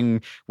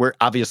expecting? We're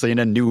obviously in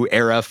a new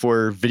era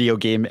for video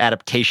game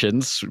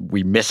adaptations.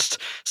 We missed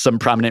some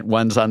prominent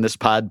ones on this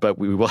pod, but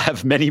we will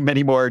have many,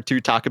 many more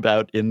to talk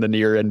about in the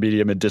near and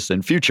medium and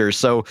distant future.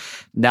 So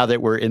now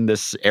that we're in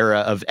this era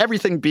of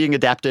everything being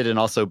adapted and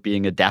also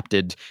being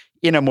adapted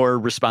in a more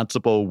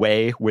responsible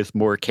way with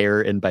more care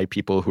and by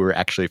people who are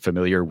actually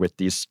familiar with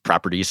these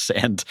properties,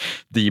 and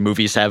the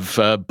movies have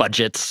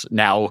budgets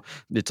now,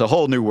 it's a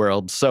whole new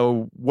world.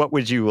 So what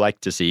would you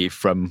like to see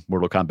from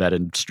Mortal Kombat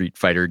and Street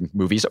Fighter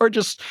movies, or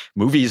just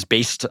movies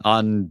based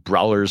on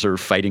brawlers or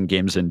fighting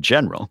games in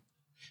general?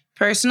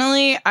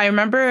 Personally, I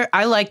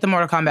liked the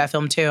Mortal Kombat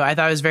film too. I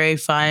thought it was very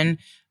fun.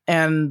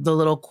 And the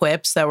little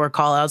quips that were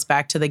call-outs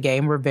back to the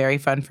game were very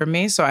fun for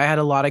me. So I had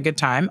a lot of good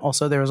time.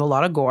 Also, there was a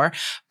lot of gore.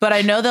 But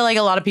I know that like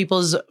a lot of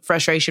people's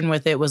frustration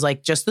with it was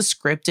like just the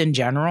script in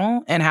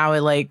general and how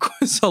it like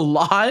was a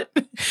lot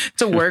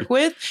to work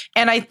with.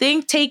 And I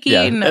think taking...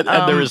 and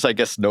there was, I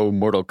guess, no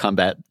Mortal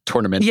Kombat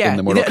tournament in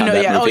the Mortal Kombat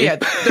movie. Oh, yeah.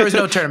 There was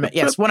no tournament.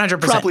 Yes,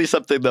 100%. Probably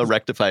something they'll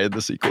rectify in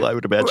the sequel, I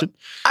would imagine.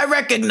 I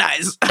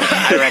recognize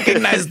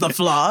the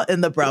flaw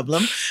in the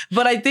problem.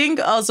 But I think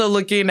also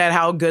looking at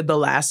how good The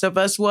Last of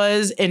Us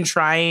was and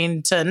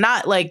trying to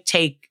not like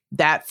take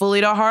that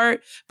fully to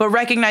heart, but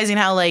recognizing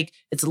how like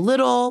it's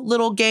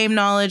little game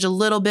knowledge, a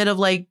little bit of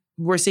like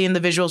we're seeing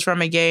the visuals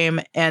from a game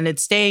and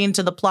it's staying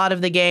to the plot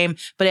of the game,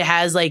 but it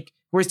has like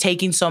we're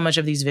taking so much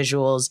of these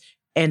visuals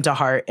into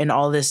heart and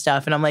all this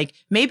stuff. And I'm like,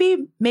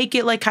 maybe make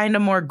it like kind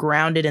of more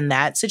grounded in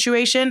that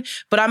situation.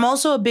 But I'm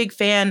also a big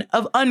fan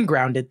of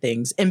ungrounded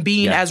things and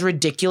being as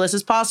ridiculous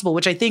as possible,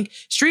 which I think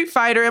Street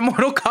Fighter and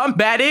Mortal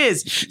Kombat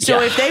is.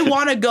 So if they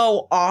want to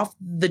go off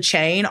the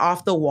chain,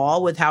 off the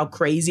wall with how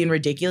crazy and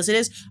ridiculous it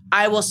is,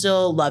 I will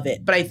still love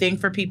it. But I think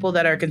for people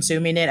that are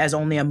consuming it as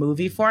only a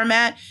movie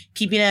format,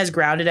 keeping it as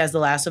grounded as The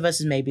Last of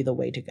Us is maybe the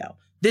way to go.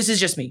 This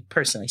is just me,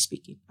 personally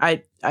speaking. I'm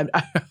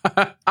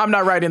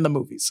not writing the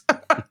movies.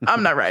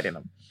 I'm not writing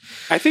them.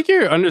 I think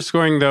you're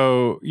underscoring,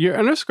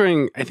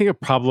 I think, a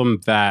problem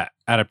that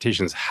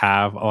adaptations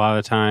have a lot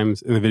of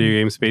times in the video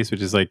game space,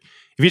 which is like,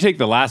 if you take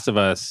The Last of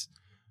Us,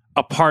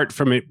 apart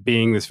from it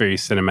being this very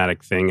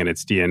cinematic thing in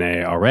its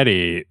DNA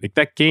already, like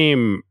that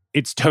game,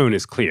 its tone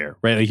is clear,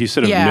 right? Like you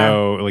sort of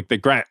know,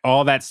 like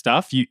all that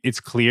stuff,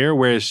 it's clear.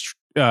 Whereas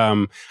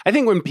I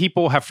think when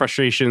people have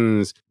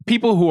frustrations,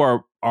 people who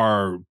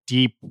are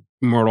deep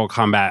Mortal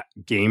Kombat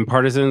game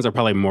partisans are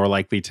probably more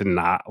likely to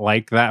not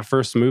like that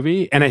first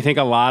movie. And I think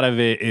a lot of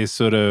it is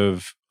sort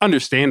of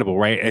understandable,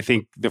 right? I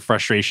think the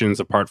frustrations,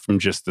 apart from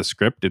just the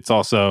script, it's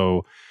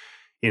also,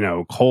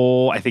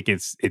 Cole, I think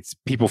it's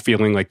people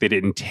feeling like they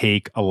didn't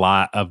take a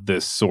lot of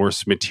the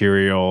source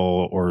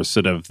material or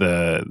sort of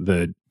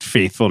the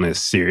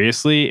faithfulness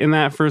seriously in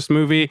that first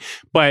movie.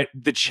 But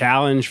the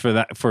challenge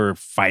for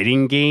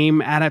fighting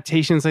game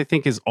adaptations, I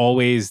think, is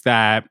always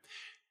that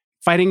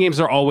fighting games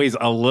are always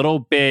a little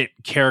bit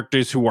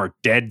characters who are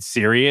dead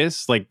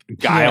serious, like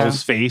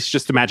Guile's face.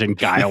 Just imagine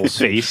Guile's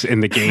face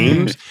in the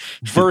games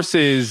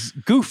versus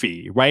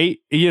Goofy, right?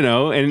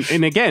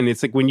 And again,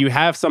 it's like when you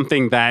have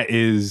something that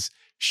is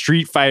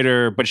Street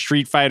Fighter, but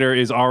Street Fighter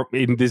is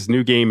in this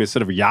new game is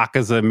sort of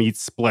Yakuza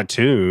meets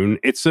Splatoon.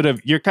 It's sort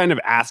of, you're kind of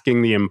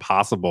asking the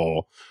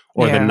impossible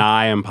or the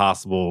nigh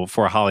impossible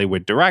for a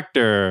Hollywood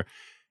director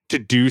to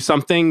do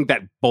something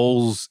that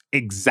bowls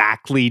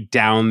exactly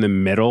down the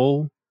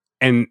middle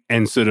and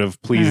sort of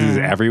pleases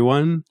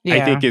everyone, I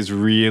think is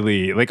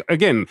really, like,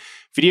 again,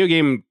 video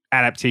game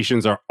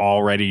adaptations are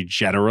already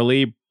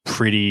generally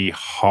pretty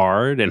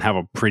hard and have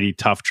a pretty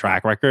tough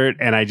track record.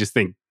 And I just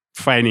think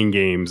fighting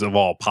games of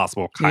all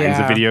possible kinds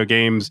of video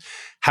games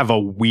have a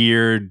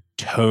weird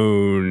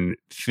tone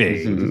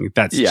thing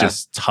that's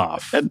just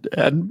tough.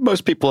 And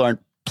most people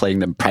aren't playing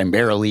them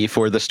primarily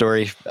for the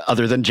story,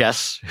 other than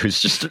Jess, who's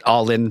just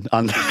all in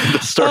on the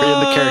story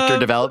and the character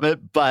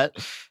development.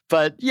 But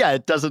But yeah,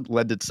 it doesn't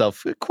lend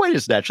itself quite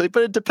as naturally,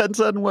 but it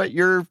depends on what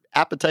your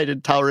appetite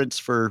and tolerance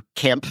for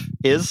camp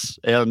is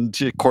and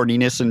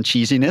corniness and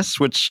cheesiness,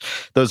 which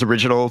those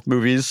original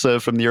movies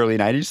from the early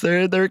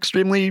 90s, they're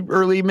extremely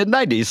early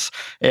mid-90s.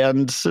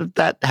 And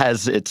that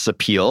has its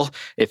appeal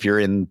if you're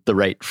in the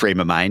right frame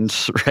of mind,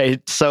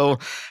 right? So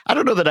I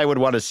don't know that I would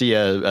want to see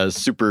a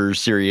super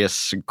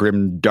serious,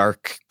 grim,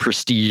 dark,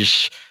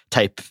 prestige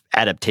type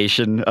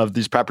adaptation of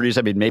these properties.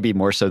 I mean, maybe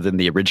more so than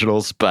the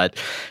originals, but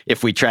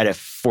if we try to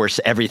force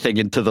everything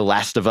into the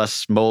Last of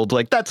Us mold,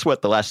 like that's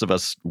what the Last of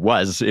Us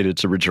was in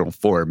its original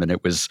form. And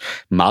it was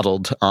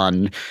modeled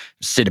on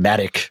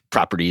cinematic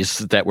properties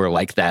that were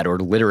like that, or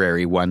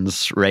literary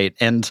ones, right?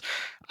 And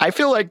I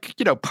feel like,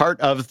 part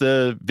of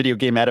the video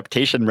game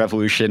adaptation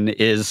revolution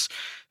is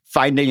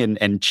finding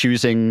and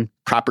choosing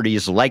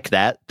properties like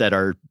that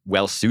are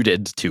well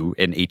suited to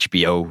an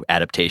HBO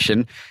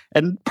adaptation.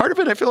 And part of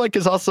it, I feel like,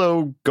 is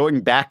also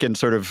going back and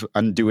sort of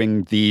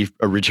undoing the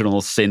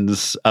original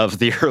sins of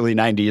the early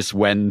 90s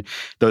when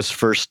those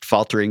first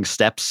faltering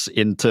steps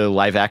into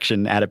live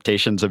action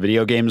adaptations of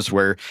video games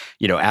where,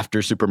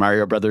 after Super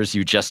Mario Brothers,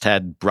 you just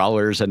had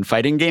brawlers and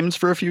fighting games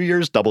for a few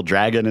years, Double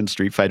Dragon and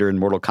Street Fighter and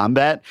Mortal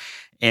Kombat.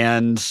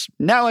 And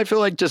now I feel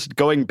like just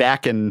going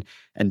back and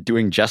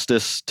doing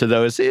justice to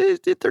those,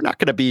 they're not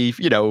going to be,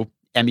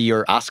 Emmy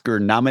or Oscar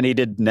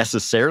nominated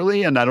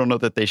necessarily. And I don't know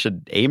that they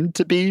should aim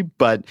to be,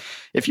 but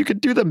if you could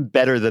do them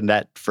better than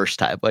that first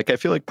time, like I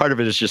feel like part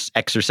of it is just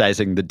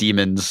exercising the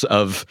demons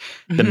of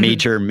the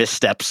major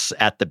missteps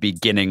at the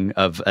beginning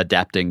of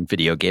adapting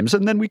video games.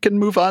 And then we can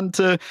move on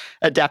to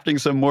adapting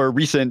some more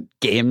recent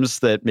games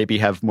that maybe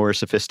have more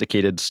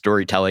sophisticated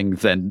storytelling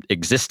than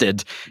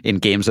existed in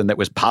games and that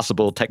was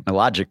possible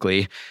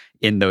technologically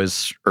in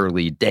those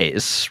early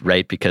days,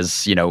 right?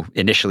 Because,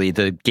 initially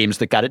the games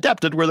that got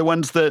adapted were the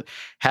ones that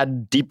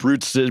had deep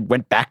roots that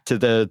went back to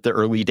the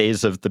early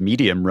days of the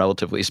medium,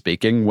 relatively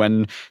speaking,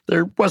 when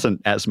there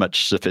wasn't as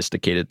much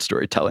sophisticated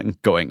storytelling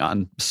going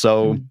on.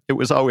 So it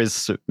was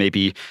always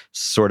maybe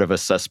sort of a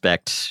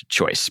suspect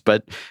choice.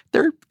 But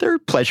there are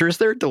pleasures,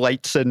 there are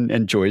delights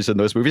and joys in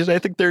those movies. And I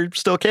think there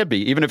still can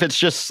be, even if it's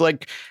just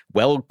like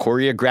well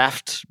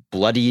choreographed,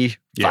 bloody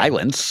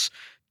violence.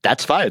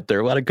 That's fine. There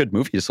are a lot of good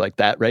movies like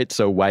that, right?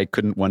 So why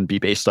couldn't one be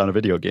based on a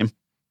video game?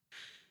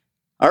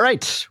 All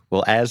right.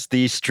 Well, as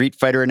the Street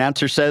Fighter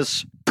announcer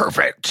says,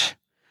 perfect.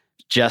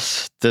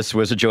 Jess, this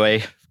was a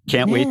joy.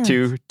 Can't wait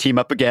to team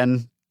up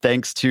again.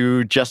 Thanks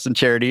to Justin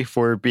Charity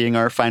for being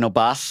our final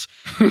boss.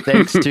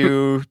 Thanks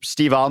to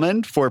Steve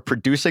Allman for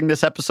producing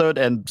this episode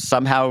and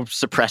somehow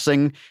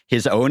suppressing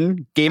his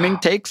own gaming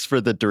takes for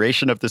the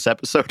duration of this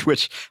episode,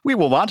 which we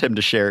will want him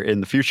to share in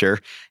the future.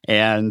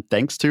 And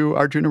thanks to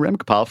Arjuna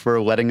Ramgopal for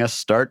letting us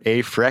start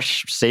a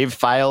fresh save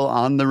file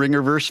on the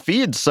Ringerverse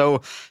feed.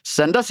 So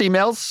send us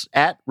emails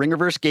at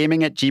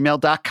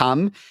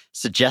ringerversegaming@gmail.com.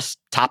 Suggest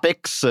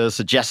topics,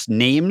 suggest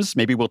names.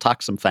 Maybe we'll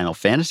talk some Final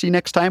Fantasy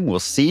next time.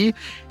 We'll see.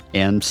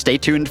 And stay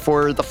tuned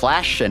for The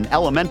Flash and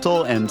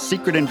Elemental and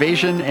Secret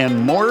Invasion and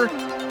more.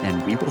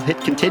 And we will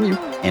hit continue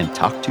and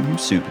talk to you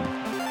soon.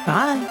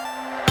 Bye.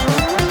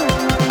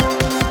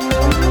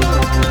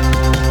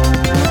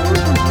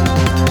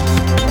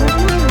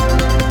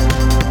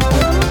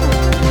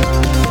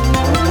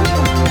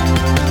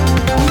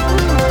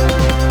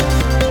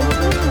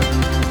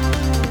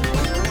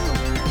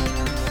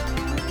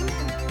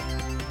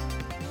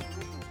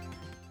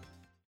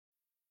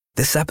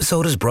 This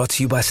episode is brought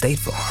to you by State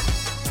Farm.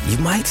 You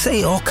might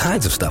say all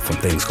kinds of stuff when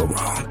things go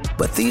wrong,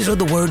 but these are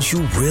the words you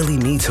really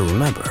need to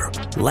remember.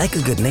 Like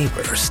a good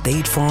neighbor,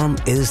 State Farm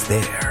is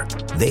there.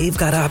 They've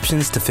got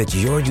options to fit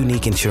your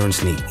unique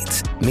insurance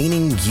needs,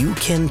 meaning you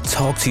can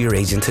talk to your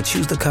agent to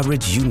choose the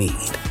coverage you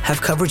need,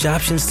 have coverage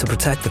options to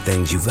protect the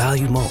things you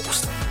value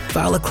most,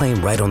 file a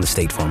claim right on the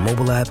State Farm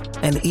mobile app,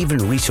 and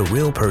even reach a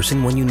real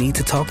person when you need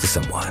to talk to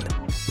someone.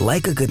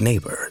 Like a good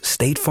neighbor,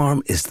 State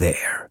Farm is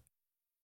there.